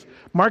faith,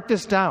 mark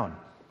this down.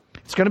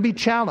 It's going to be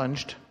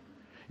challenged.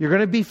 You're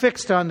going to be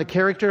fixed on the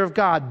character of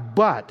God,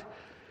 but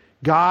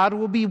God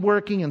will be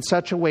working in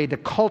such a way to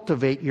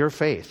cultivate your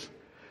faith,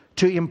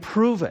 to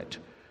improve it,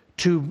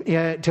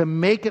 to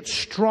make it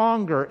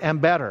stronger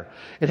and better.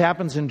 It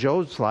happens in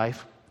Job's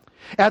life.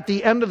 At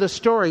the end of the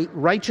story,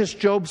 righteous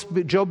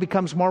Job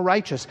becomes more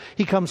righteous.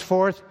 He comes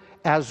forth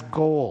as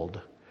gold.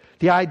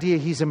 The idea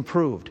he's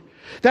improved.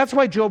 That's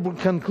why Job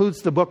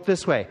concludes the book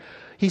this way.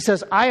 He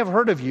says, I have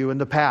heard of you in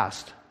the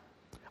past.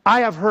 I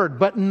have heard,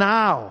 but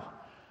now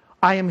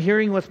I am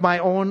hearing with my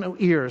own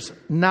ears.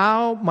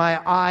 Now my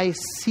eye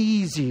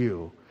sees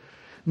you.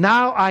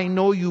 Now I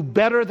know you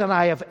better than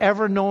I have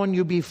ever known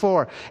you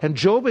before. And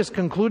Job is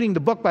concluding the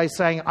book by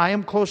saying, I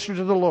am closer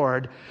to the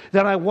Lord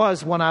than I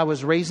was when I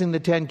was raising the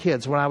 10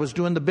 kids, when I was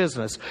doing the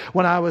business,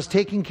 when I was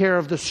taking care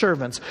of the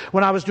servants,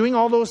 when I was doing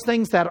all those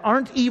things that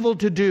aren't evil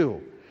to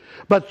do.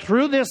 But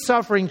through this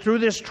suffering, through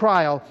this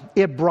trial,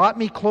 it brought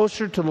me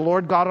closer to the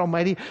Lord God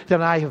Almighty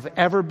than I have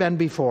ever been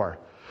before.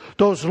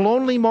 Those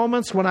lonely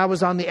moments when I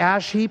was on the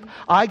ash heap,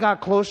 I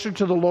got closer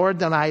to the Lord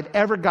than I had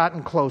ever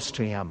gotten close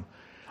to him.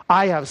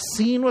 I have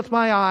seen with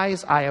my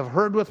eyes, I have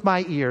heard with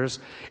my ears,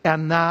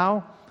 and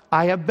now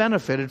I have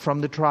benefited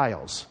from the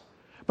trials.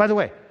 By the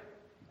way,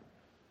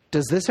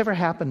 does this ever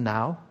happen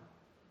now?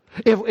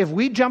 If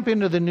we jump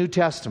into the New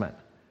Testament,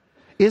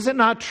 is it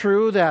not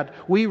true that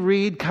we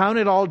read, count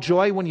it all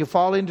joy when you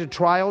fall into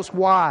trials?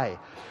 Why?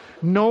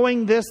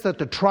 Knowing this, that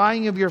the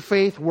trying of your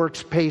faith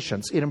works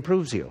patience. It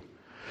improves you.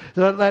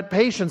 Let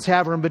patience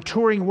have her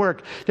maturing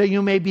work, that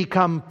you may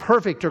become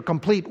perfect or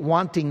complete,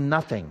 wanting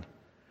nothing.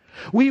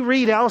 We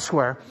read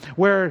elsewhere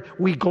where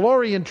we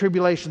glory in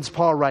tribulations,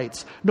 Paul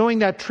writes, knowing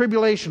that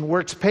tribulation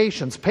works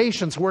patience,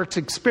 patience works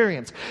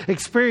experience,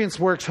 experience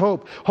works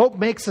hope, hope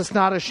makes us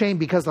not ashamed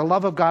because the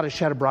love of God is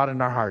shed abroad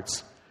in our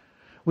hearts.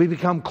 We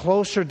become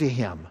closer to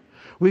Him.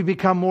 We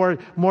become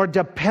more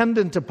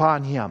dependent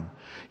upon Him.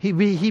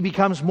 He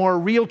becomes more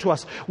real to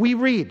us. We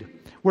read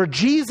where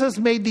Jesus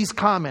made these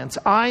comments,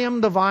 I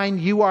am the vine,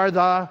 you are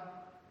the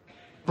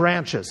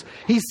branches.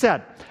 He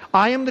said,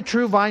 I am the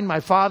true vine, my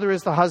Father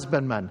is the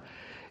husbandman.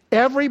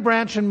 Every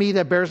branch in me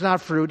that bears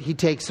not fruit, He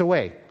takes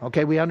away.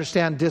 Okay, we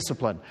understand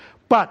discipline.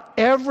 But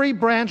every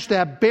branch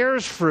that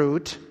bears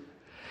fruit,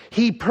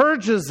 He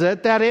purges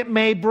it that it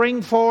may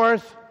bring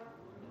forth.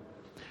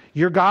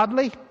 You're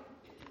godly?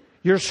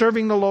 You're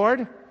serving the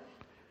Lord?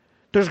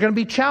 There's going to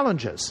be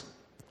challenges.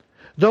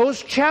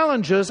 Those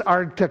challenges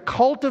are to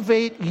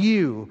cultivate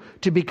you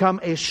to become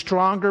a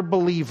stronger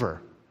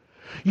believer.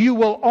 You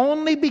will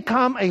only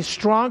become a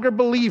stronger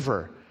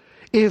believer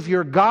if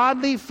your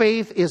godly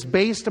faith is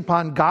based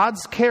upon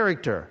God's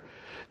character,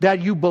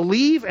 that you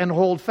believe and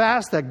hold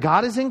fast that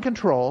God is in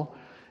control,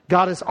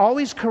 God is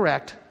always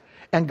correct,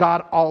 and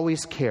God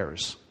always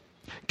cares.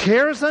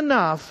 Cares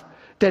enough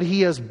that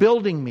He is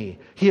building me,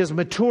 He is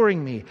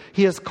maturing me,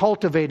 He is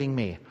cultivating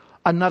me.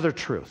 Another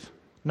truth.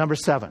 Number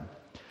 7.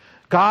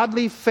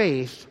 Godly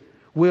faith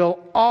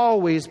will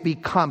always be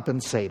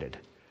compensated.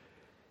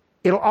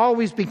 It'll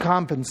always be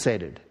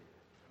compensated.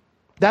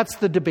 That's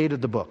the debate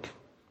of the book.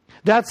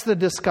 That's the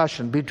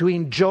discussion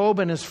between Job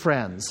and his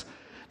friends.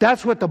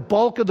 That's what the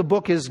bulk of the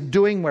book is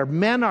doing, where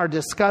men are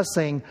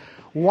discussing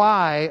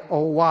why,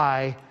 oh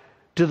why,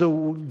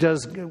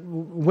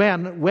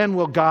 when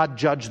will God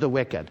judge the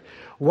wicked?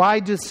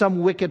 Why do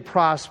some wicked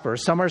prosper?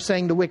 Some are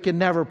saying the wicked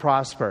never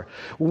prosper.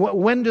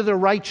 When do the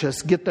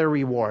righteous get their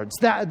rewards?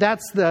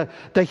 That's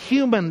the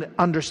human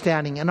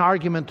understanding and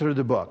argument through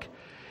the book.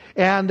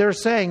 And they're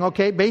saying,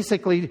 okay,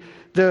 basically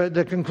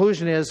the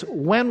conclusion is,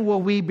 when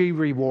will we be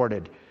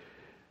rewarded?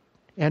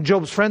 And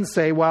Job's friends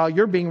say, well,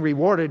 you're being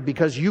rewarded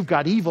because you've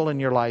got evil in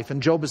your life.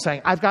 And Job is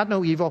saying, I've got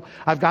no evil,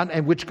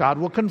 and which God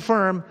will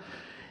confirm.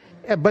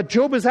 But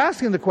Job is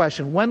asking the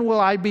question, when will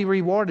I be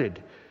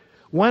rewarded?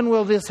 When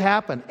will this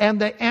happen? And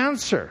the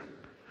answer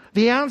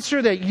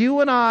that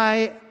you and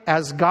I,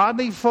 as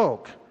godly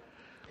folk,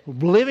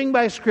 living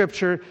by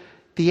Scripture,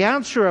 the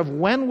answer of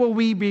when will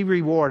we be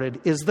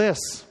rewarded is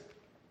this: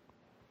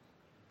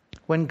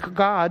 when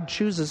God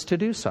chooses to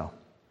do so.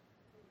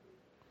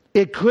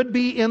 It could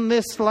be in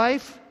this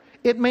life.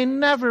 It may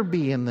never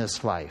be in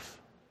this life.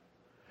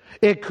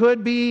 It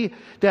could be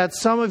that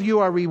some of you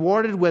are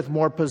rewarded with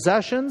more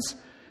possessions.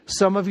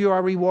 Some of you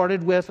are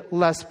rewarded with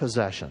less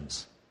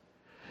possessions.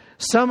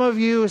 Some of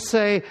you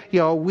say,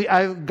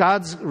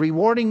 God's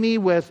rewarding me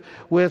with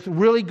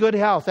really good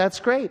health. That's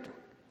great.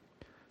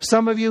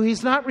 Some of you,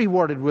 He's not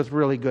rewarded with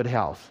really good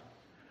health.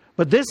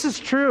 But this is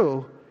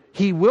true.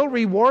 He will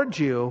reward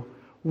you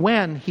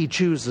when He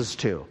chooses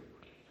to.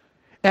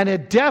 And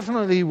it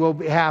definitely will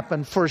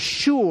happen for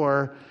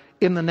sure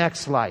in the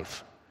next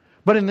life.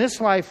 But in this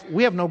life,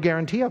 we have no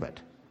guarantee of it.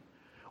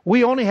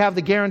 We only have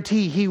the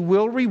guarantee He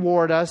will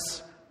reward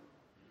us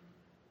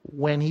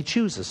when He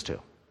chooses to.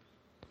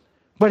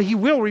 But He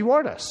will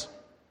reward us.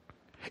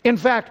 In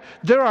fact,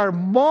 there are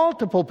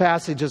multiple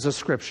passages of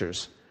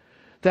Scriptures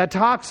that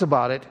talks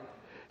about it.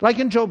 Like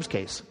in Job's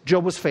case,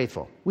 Job was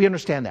faithful. We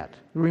understand that.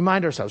 We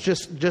remind ourselves,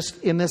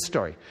 just in this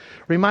story,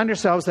 remind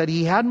ourselves that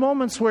he had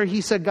moments where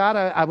he said, God,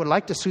 I would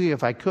like to sue you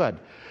if I could.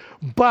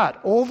 But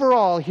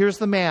overall, here's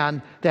the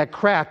man that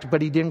cracked,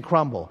 but he didn't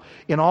crumble.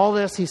 In all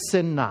this, he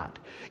sinned not.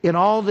 In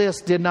all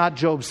this did not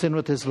Job sin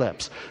with his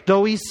lips.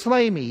 Though he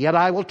slay me, yet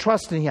I will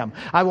trust in him.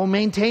 I will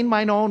maintain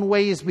mine own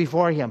ways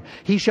before him.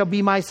 He shall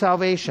be my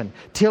salvation.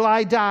 Till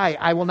I die,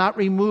 I will not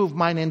remove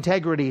mine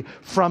integrity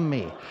from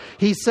me.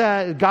 He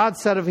said, God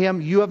said of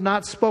him, you have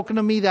not spoken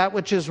to me that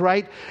which is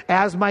right,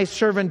 as my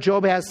servant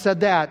Job has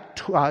said that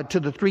to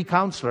the 3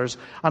 counselors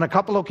on a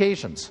couple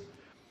occasions.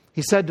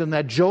 He said to them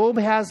that Job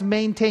has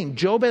maintained.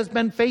 Job has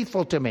been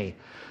faithful to me.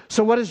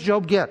 So what does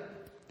Job get?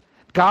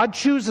 God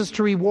chooses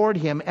to reward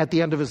him at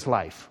the end of his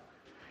life,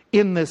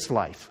 in this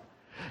life.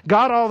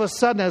 God, all of a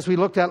sudden, as we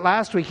looked at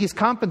last week, He's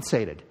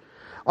compensated.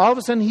 All of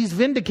a sudden, He's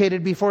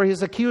vindicated before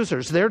His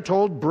accusers. They're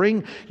told,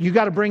 you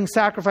got to bring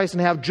sacrifice and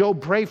have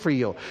Job pray for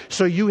you,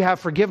 so you have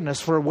forgiveness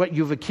for what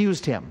you've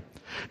accused him.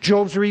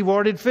 Job's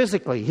rewarded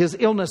physically. His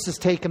illness is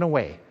taken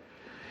away.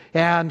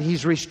 And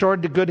he's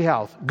restored to good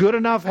health. Good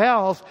enough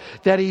health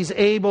that he's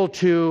able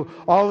to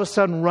all of a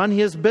sudden run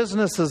his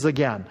businesses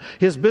again.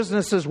 His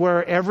businesses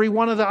where every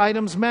one of the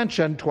items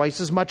mentioned, twice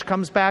as much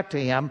comes back to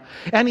him.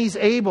 And he's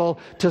able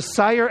to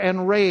sire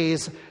and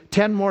raise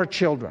 10 more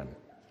children.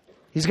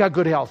 He's got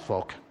good health,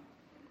 folk.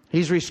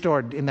 He's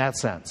restored in that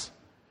sense.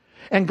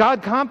 And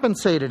God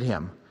compensated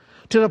him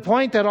to the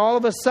point that all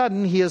of a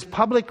sudden he is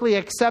publicly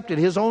accepted.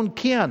 His own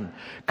kin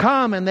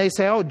come and they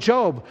say, oh,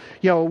 Job,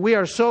 we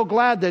are so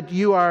glad that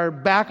you are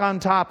back on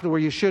top where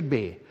you should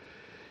be.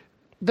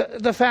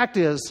 The fact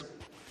is,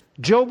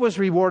 Job was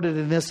rewarded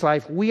in this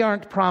life. We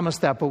aren't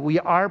promised that, but we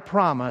are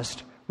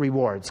promised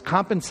rewards,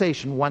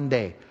 compensation one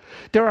day.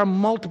 There are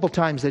multiple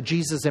times that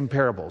Jesus in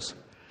parables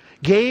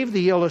gave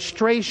the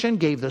illustration,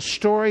 gave the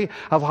story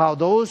of how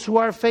those who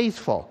are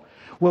faithful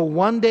will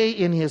one day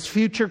in his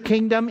future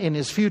kingdom, in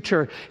his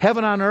future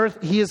heaven on earth,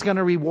 he is going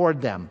to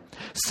reward them.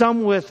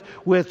 Some with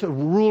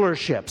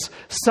rulerships,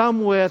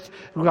 some with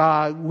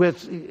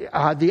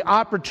the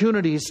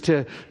opportunities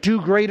to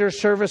do greater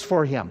service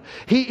for him.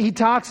 He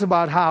talks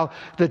about how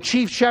the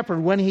chief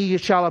shepherd, when he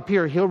shall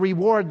appear, he'll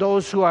reward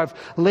those who have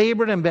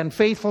labored and been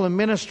faithful in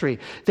ministry,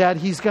 that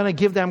he's going to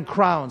give them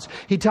crowns.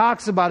 He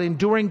talks about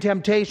enduring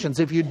temptations.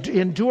 If you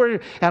endure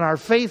and are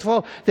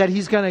faithful, that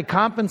he's going to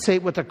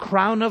compensate with a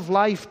crown of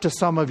life to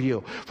some of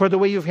you for the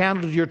way you've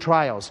handled your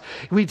trials.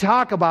 We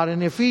talk about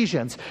in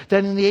Ephesians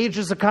that in the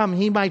ages to come,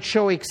 he might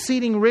show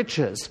exceeding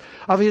riches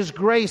of his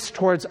grace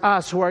towards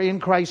us who are in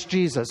Christ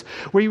Jesus.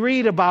 We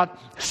read about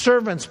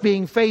servants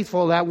being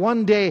faithful, that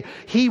one day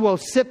he will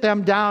sit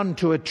them down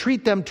to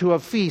treat them to a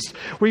feast.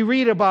 We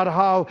read about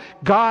how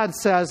God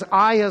says,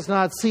 eye has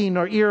not seen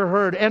nor ear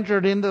heard,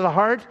 entered into the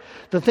heart,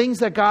 the things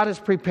that God has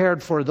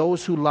prepared for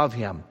those who love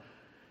him.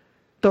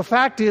 The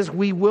fact is,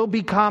 we will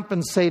be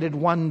compensated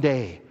one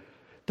day.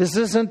 This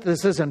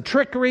isn't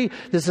trickery,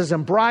 this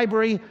isn't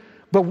bribery.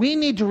 But we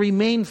need to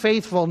remain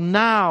faithful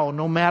now,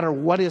 no matter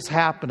what is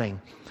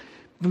happening.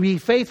 Be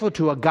faithful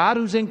to a God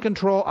who's in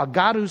control, a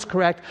God who's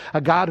correct,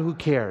 a God who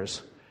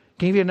cares.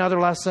 Can I give you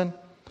another lesson?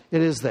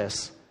 It is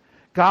this.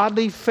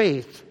 Godly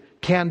faith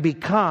can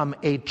become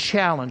a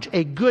challenge,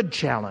 a good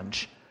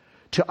challenge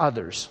to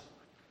others.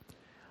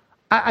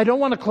 I don't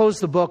want to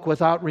close the book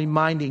without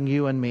reminding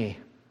you and me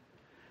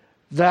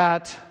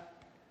that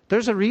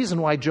there's a reason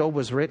why Job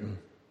was written.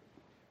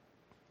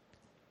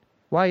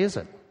 Why is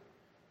it?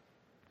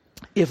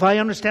 If I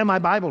understand my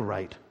Bible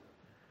right,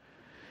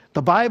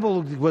 the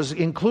Bible was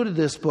included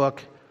this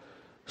book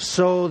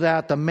so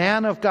that the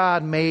man of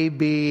God may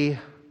be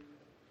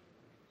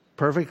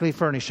perfectly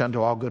furnished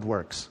unto all good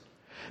works.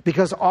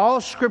 Because all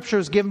Scripture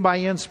is given by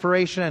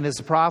inspiration and is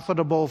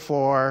profitable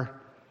for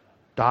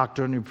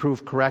doctrine,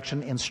 reproof,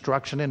 correction,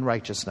 instruction in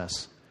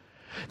righteousness.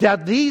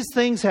 That these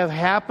things have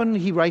happened,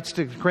 he writes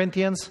to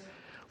Corinthians,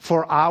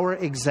 for our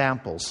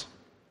examples.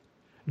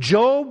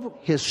 Job,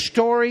 his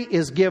story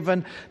is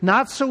given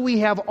not so we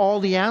have all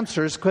the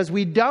answers, because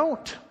we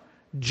don't.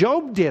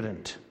 Job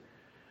didn't.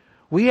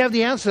 We have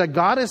the answer that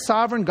God is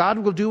sovereign, God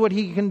will do what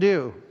he can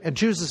do and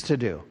chooses to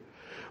do.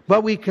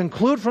 But we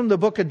conclude from the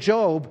book of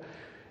Job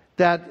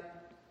that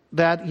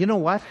you know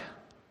what?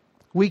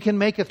 We can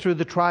make it through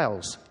the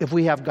trials if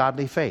we have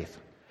godly faith.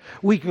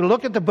 We can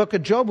look at the book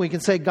of Job, we can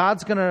say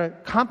God's going to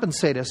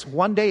compensate us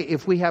one day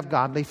if we have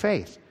godly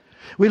faith.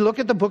 We look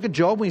at the book of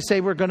Job, we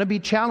say we're going to be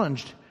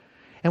challenged.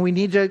 And we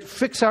need to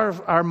fix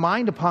our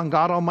mind upon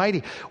God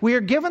Almighty. We are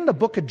given the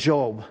book of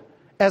Job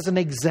as an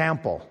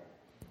example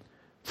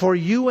for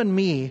you and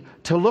me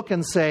to look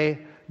and say,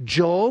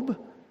 Job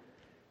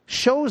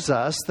shows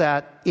us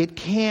that it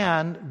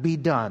can be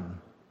done.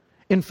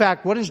 In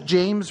fact, what does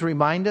James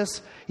remind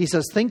us? He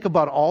says, think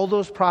about all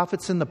those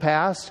prophets in the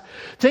past.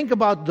 Think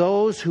about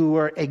those who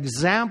were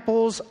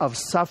examples of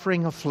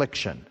suffering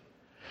affliction.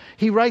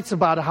 He writes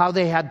about how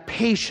they had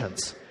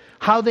patience,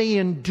 how they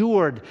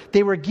endured.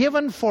 They were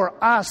given for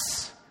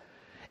us.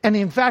 And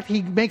in fact,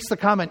 he makes the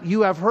comment,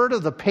 you have heard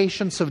of the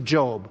patience of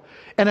Job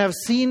and have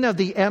seen of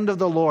the end of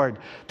the Lord.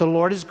 The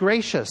Lord is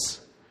gracious.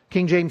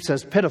 King James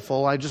says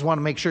pitiful. I just want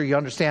to make sure you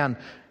understand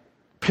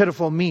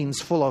pitiful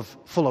means full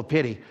of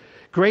pity.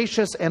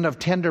 Gracious and of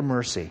tender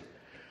mercy.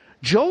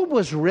 Job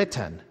was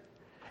written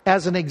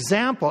as an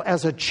example,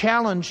 as a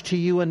challenge to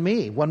you and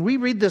me. When we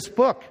read this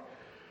book,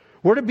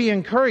 we're to be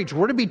encouraged.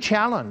 We're to be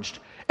challenged.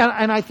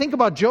 And I think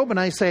about Job and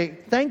I say,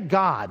 thank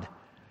God.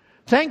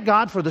 Thank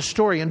God for the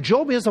story. And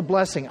Job is a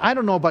blessing. I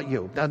don't know about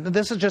you.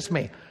 This is just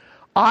me.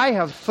 I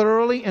have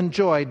thoroughly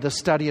enjoyed the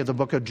study of the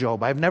book of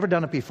Job. I've never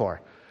done it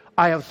before.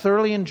 I have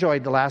thoroughly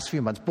enjoyed the last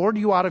few months. Bored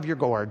you out of your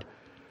gourd.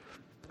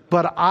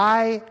 But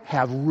I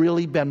have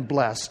really been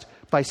blessed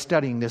by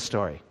studying this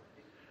story.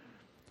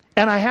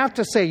 And I have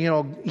to say,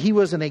 he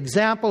was an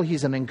example.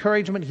 He's an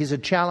encouragement. He's a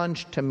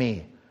challenge to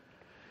me.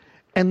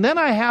 And then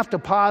I have to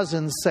pause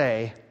and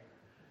say,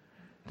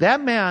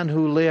 that man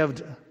who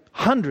lived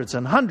hundreds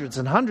and hundreds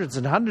and hundreds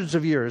and hundreds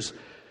of years,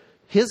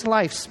 his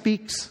life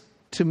speaks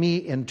to me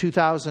in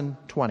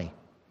 2020.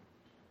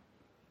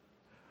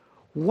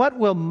 What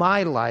will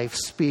my life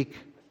speak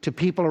to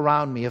people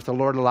around me if the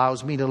Lord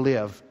allows me to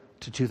live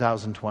to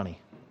 2020?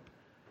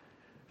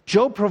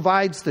 Job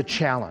provides the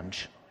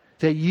challenge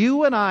that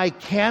you and I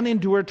can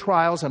endure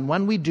trials, and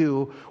when we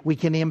do, we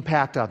can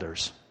impact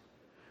others.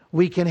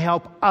 We can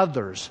help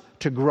others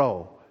to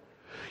grow.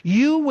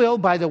 You will,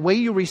 by the way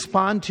you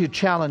respond to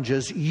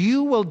challenges,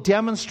 you will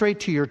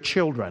demonstrate to your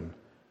children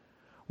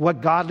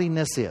what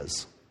godliness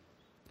is.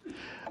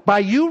 By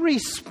you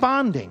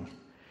responding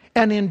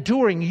and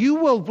enduring, you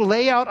will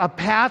lay out a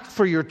path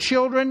for your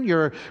children,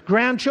 your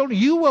grandchildren.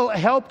 You will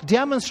help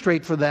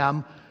demonstrate for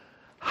them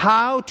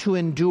how to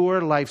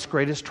endure life's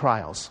greatest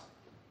trials.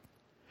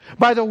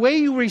 By the way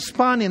you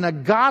respond in a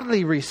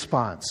godly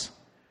response,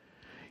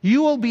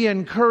 you will be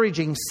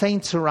encouraging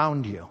saints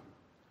around you.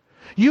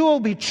 You will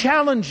be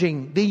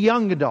challenging the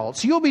young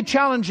adults. You'll be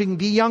challenging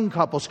the young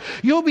couples.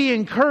 You'll be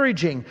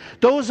encouraging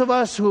those of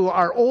us who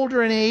are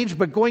older in age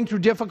but going through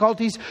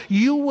difficulties.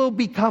 You will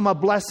become a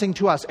blessing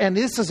to us. And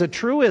this is a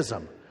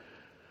truism.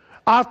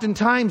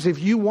 Oftentimes, if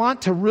you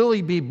want to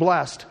really be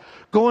blessed,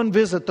 go and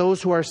visit those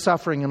who are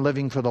suffering and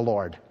living for the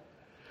Lord.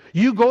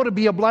 You go to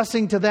be a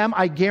blessing to them,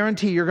 I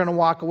guarantee you're going to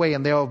walk away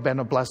and they'll have been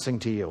a blessing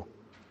to you.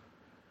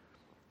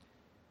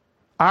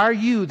 Are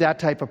you that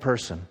type of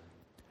person?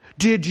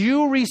 Did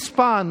you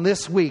respond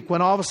this week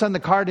when all of a sudden the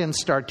car didn't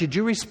start? Did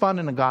you respond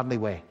in a godly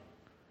way?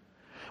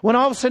 When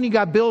all of a sudden you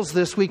got bills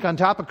this week on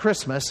top of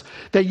Christmas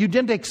that you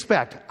didn't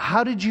expect,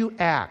 how did you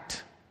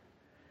act?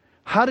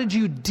 How did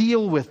you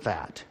deal with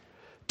that?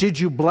 Did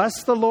you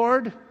bless the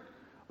Lord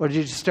or did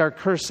you start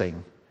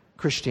cursing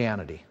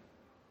Christianity?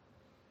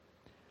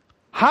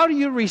 How do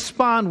you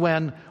respond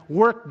when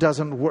work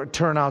doesn't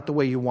turn out the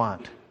way you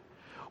want?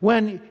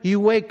 When you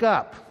wake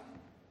up,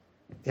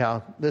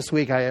 this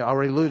week I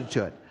already alluded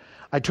to it.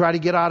 I tried to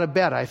get out of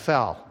bed. I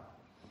fell.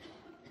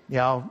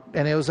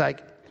 And it was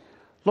like,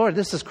 Lord,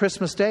 this is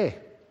Christmas Day.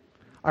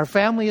 Our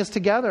family is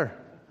together.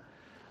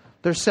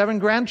 There's 7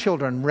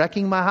 grandchildren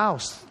wrecking my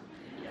house.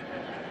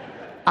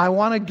 I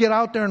want to get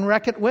out there and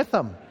wreck it with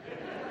them.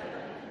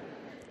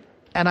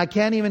 And I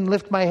can't even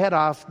lift my head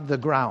off the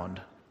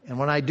ground. And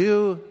when I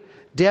do,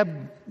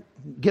 Deb,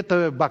 get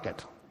the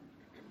bucket.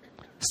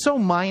 So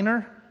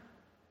minor.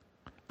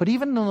 But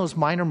even in those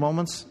minor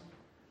moments,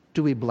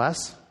 do we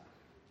bless?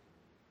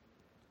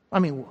 I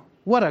mean,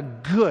 what a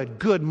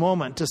good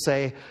moment to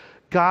say,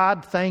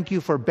 God, thank you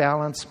for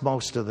balance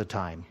most of the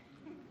time.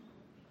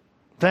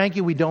 Thank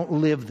you we don't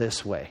live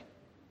this way,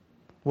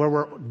 where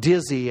we're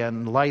dizzy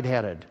and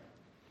lightheaded.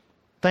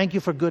 Thank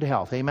you for good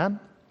health. Amen?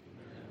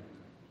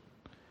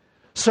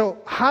 So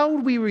how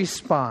do we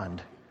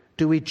respond?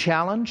 Do we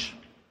challenge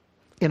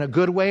in a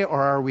good way,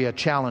 or are we a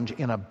challenge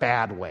in a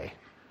bad way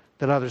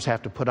that others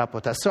have to put up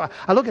with us? So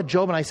I look at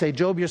Job and I say,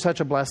 Job, you're such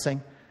a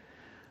blessing.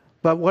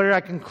 But what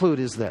I conclude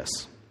is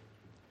this.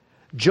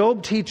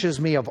 Job teaches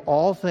me of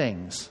all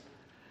things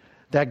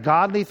that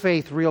godly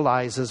faith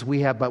realizes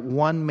we have but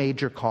one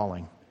major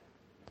calling.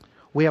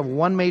 We have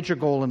one major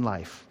goal in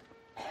life.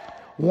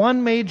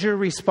 One major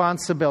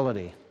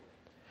responsibility.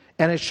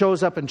 And it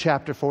shows up in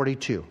chapter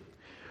 42.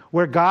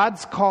 Where God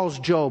calls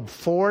Job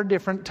 4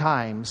 different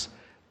times,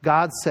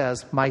 God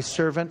says, my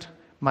servant,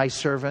 my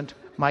servant,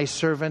 my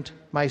servant,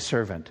 my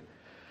servant.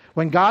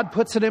 When God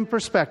puts it in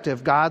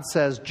perspective, God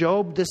says,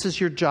 Job, this is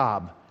your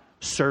job.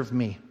 Serve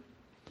me.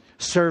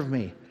 Serve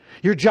me.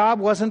 Your job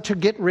wasn't to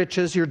get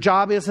riches. Your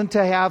job isn't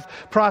to have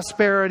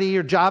prosperity.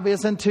 Your job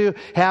isn't to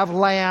have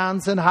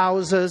lands and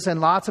houses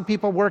and lots of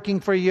people working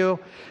for you.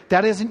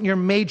 That isn't your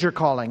major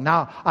calling.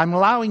 Now, I'm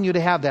allowing you to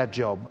have that,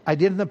 Job. I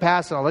did in the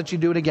past, and I'll let you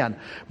do it again.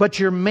 But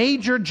your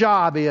major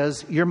job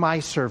is, you're my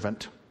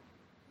servant.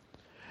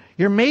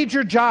 Your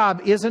major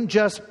job isn't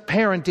just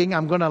parenting.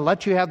 I'm going to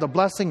let you have the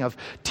blessing of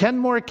 10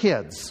 more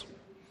kids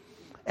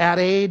at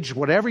age,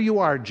 whatever you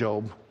are,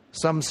 Job.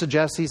 Some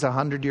suggest he's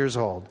 100 years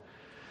old.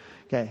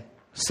 Okay,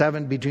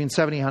 between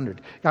 70 and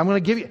 100. I'm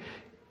going to give you,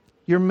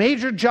 your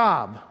major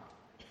job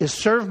is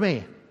serve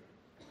me.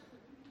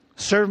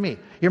 Serve me.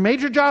 Your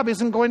major job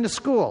isn't going to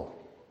school,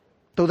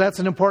 though that's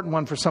an important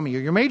one for some of you.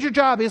 Your major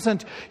job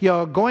isn't,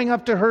 going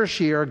up to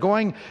Hershey or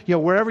going,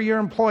 wherever your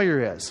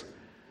employer is.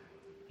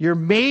 Your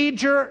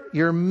major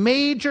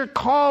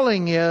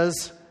calling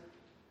is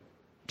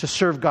to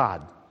serve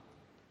God.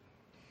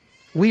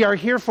 We are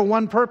here for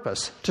one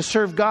purpose, to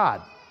serve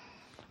God.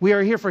 We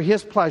are here for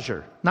His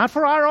pleasure, not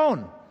for our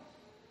own.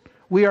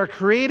 We are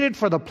created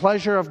for the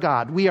pleasure of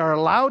God. We are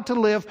allowed to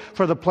live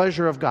for the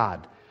pleasure of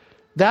God.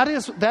 That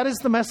is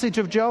the message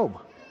of Job.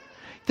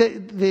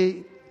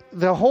 The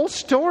whole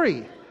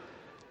story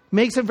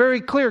makes it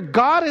very clear.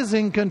 God is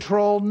in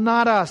control,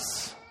 not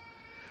us.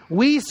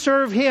 We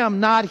serve Him,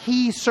 not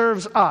He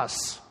serves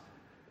us.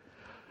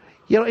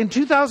 In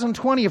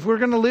 2020, if we're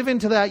going to live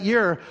into that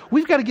year,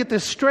 we've got to get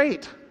this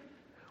straight.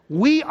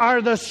 We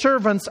are the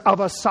servants of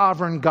a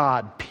sovereign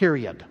God,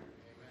 period.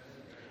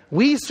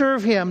 We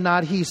serve Him,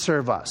 not He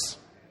serve us.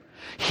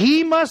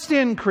 He must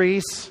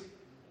increase.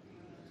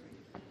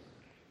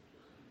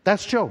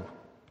 That's Job.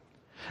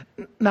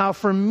 Now,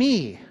 for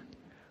me,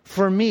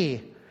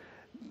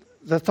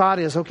 the thought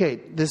is, okay,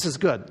 this is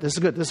good. This is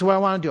good. This is what I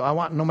want to do.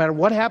 No matter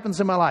what happens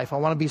in my life, I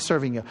want to be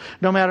serving you.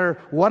 No matter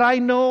what I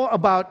know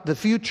about the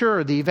future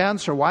or the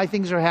events or why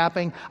things are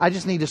happening, I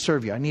just need to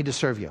serve you. I need to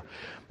serve you.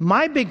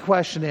 My big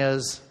question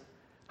is,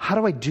 how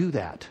do I do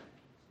that?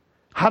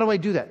 How do I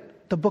do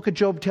that? The book of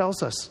Job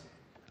tells us.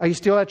 Are you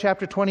still at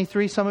chapter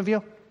 23, some of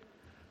you?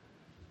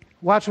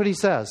 Watch what he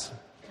says.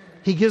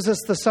 He gives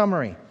us the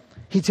summary.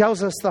 He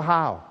tells us the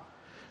how.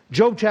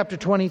 Job chapter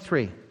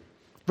 23,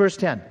 verse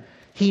 10.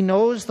 He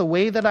knows the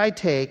way that I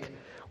take.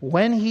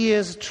 When he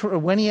has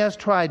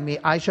tried me,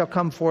 I shall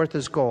come forth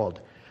as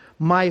gold.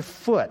 My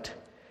foot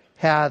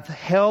hath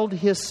held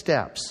his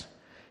steps.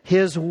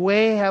 His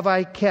way have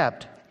I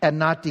kept and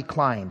not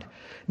declined.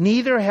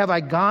 Neither have I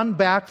gone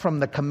back from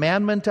the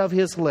commandment of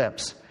his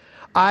lips.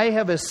 I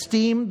have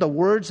esteemed the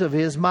words of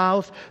his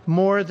mouth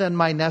more than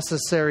my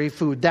necessary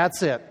food.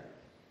 That's it.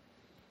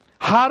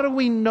 How do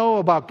we know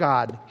about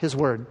God? His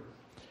word.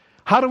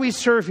 How do we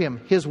serve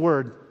him? His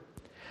word.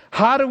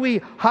 How do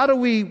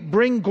we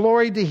bring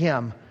glory to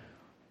him?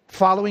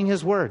 Following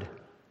his word.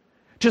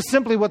 Just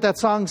simply what that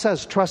song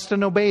says, trust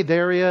and obey.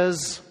 There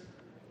is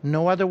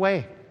no other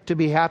way to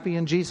be happy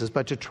in Jesus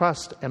but to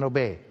trust and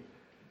obey.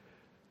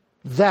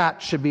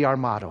 That should be our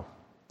motto.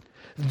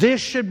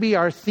 This should be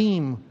our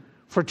theme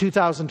for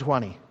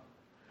 2020.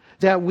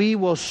 That we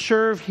will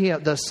serve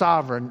him, the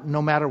sovereign,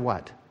 no matter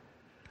what.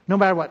 No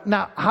matter what.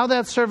 Now, how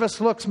that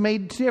service looks may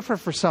differ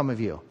for some of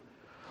you.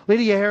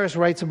 Lydia Harris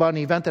writes about an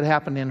event that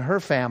happened in her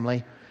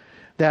family,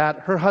 that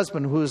her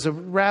husband, who is a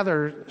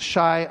rather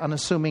shy,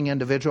 unassuming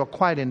individual,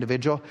 quiet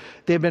individual,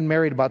 they've been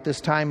married about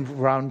this time,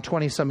 around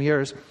 20-some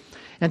years,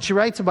 and she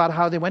writes about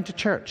how they went to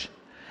church.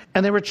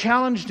 And they were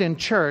challenged in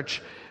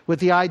church with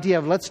the idea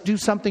of let's do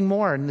something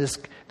more in this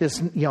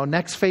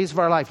next phase of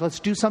our life. Let's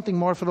do something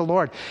more for the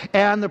Lord.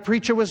 And the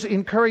preacher was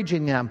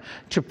encouraging them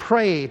to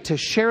pray, to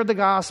share the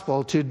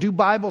gospel, to do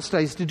Bible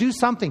studies, to do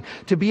something,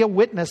 to be a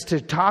witness,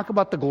 to talk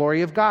about the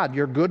glory of God.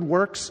 Your good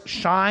works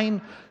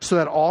shine so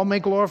that all may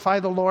glorify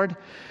the Lord.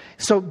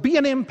 So be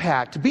an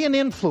impact, be an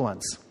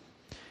influence.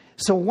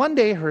 So one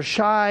day her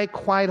shy,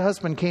 quiet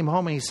husband came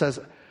home and he says,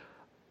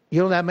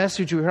 that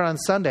message you heard on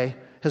Sunday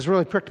has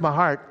really pricked my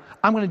heart.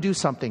 I'm going to do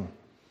something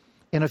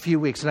in a few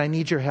weeks, and I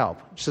need your help.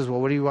 She says,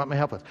 well, what do you want my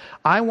help with?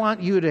 I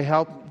want you to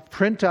help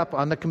print up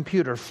on the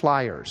computer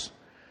flyers.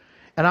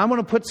 And I'm going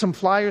to put some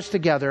flyers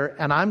together,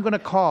 and I'm going to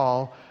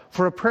call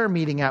for a prayer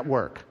meeting at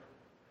work.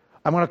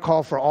 I'm going to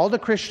call for all the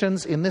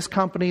Christians in this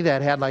company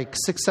that had like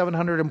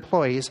 600-700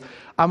 employees.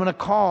 I'm going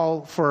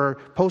to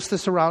post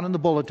this around in the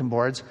bulletin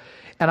boards.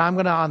 And I'm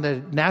going to, on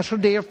the National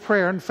Day of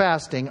Prayer and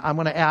Fasting, I'm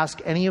going to ask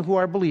any who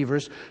are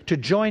believers to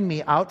join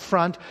me out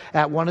front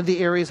at one of the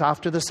areas off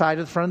to the side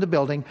of the front of the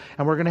building,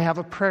 and we're going to have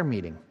a prayer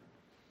meeting.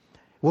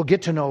 We'll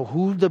get to know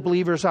who the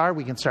believers are.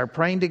 We can start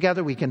praying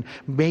together. We can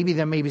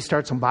maybe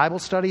start some Bible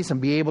studies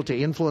and be able to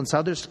influence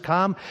others to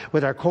come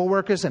with our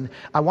coworkers. And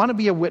I want to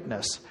be a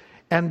witness.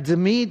 And to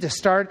me, the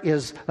start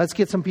is, let's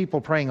get some people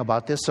praying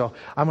about this, so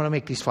I'm going to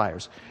make these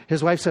flyers.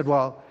 His wife said,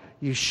 well,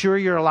 you sure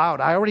you're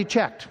allowed? I already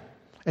checked.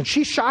 And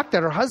she's shocked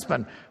that her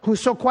husband, who's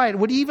so quiet,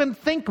 would even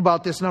think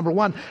about this, number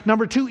one.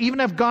 Number two, even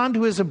have gone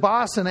to his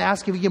boss and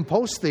asked if he can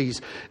post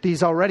these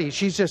already.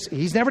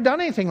 He's never done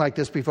anything like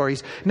this before.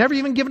 He's never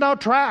even given out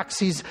tracts.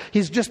 He's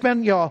just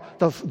been,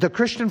 the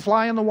Christian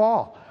fly on the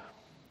wall.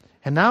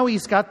 And now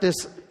he's got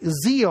this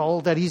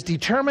zeal that he's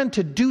determined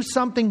to do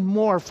something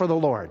more for the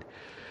Lord.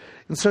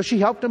 And so she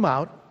helped him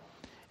out.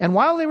 And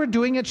while they were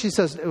doing it, she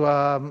says,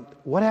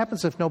 what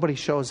happens if nobody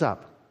shows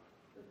up?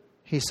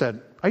 He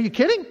said, are you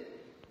kidding?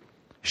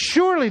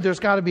 Surely there's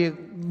got to be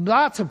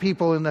lots of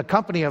people in the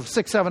company of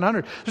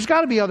 600-700. There's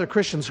got to be other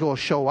Christians who will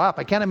show up.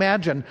 I can't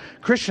imagine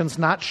Christians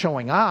not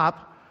showing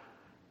up.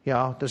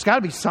 There's got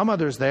to be some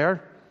others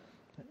there.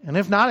 And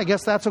if not, I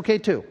guess that's okay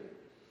too.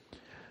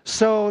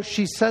 So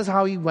she says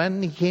how he went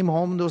and he came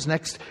home those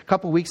next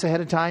couple of weeks ahead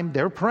of time.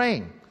 They're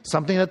praying.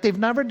 Something that they've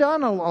never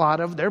done a lot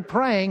of. They're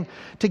praying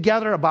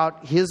together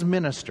about his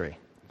ministry.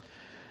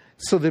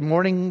 So the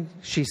morning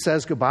she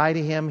says goodbye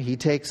to him, he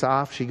takes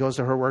off. She goes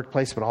to her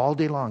workplace, but all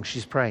day long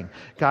she's praying.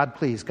 God,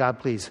 please,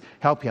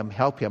 help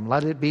him.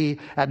 Let it be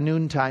at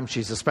noontime.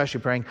 She's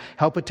especially praying.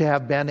 Help it to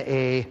have been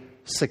a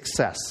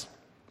success.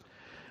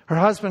 Her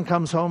husband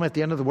comes home at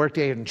the end of the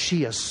workday and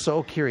she is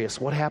so curious.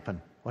 What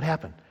happened? He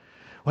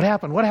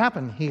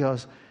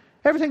goes,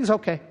 everything's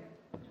okay.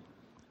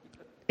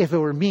 If it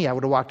were me, I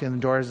would have walked in the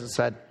doors and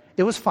said,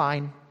 it was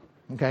fine.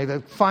 Okay, the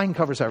fine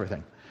covers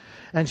everything.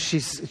 And she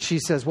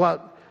says,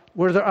 well,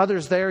 were there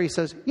others there? He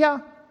says, yeah.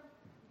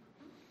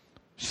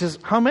 She says,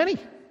 how many?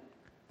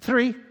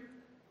 3.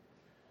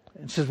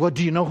 And she says, well,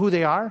 do you know who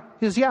they are?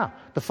 He says, yeah,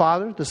 the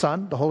Father, the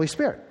Son, the Holy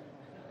Spirit.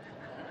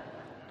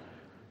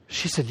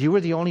 She said, you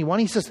were the only one?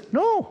 He says,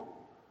 no.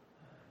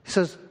 He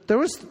says, there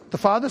was the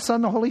Father,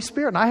 Son, the Holy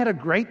Spirit, and I had a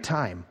great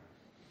time.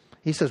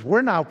 He says,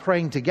 we're now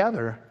praying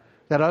together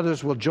that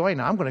others will join.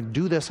 I'm going to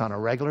do this on a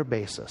regular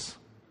basis.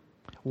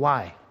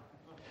 Why?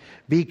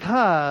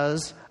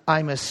 Because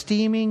I'm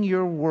esteeming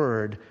your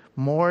word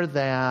more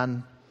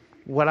than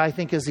what I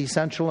think is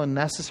essential and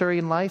necessary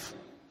in life.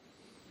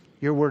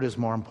 Your word is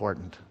more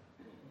important.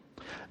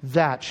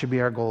 That should be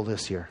our goal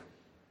this year.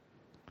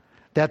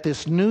 That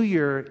this new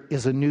year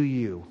is a new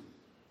you.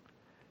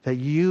 That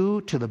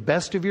you, to the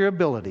best of your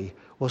ability,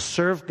 will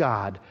serve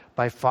God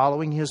by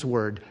following his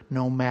word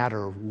no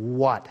matter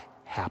what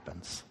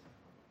happens.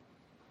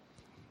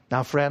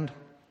 Now, friend,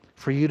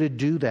 for you to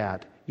do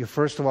that, you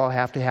first of all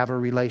have to have a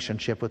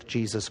relationship with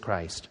Jesus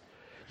Christ.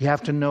 You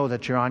have to know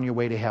that you're on your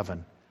way to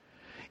heaven.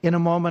 In a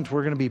moment,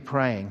 we're going to be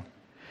praying.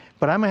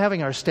 But I'm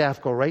having our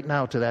staff go right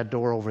now to that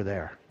door over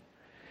there.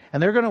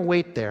 And they're going to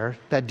wait there,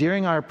 that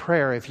during our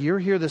prayer, if you're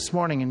here this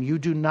morning and you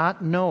do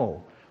not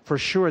know for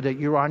sure that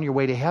you're on your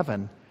way to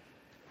heaven,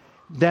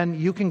 then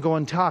you can go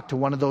and talk to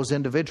one of those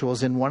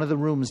individuals in one of the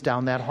rooms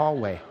down that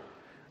hallway.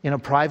 In a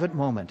private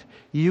moment,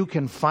 you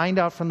can find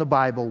out from the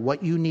Bible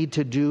what you need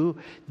to do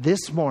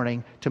this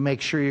morning to make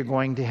sure you're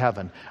going to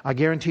heaven. I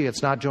guarantee you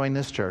it's not join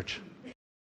this church.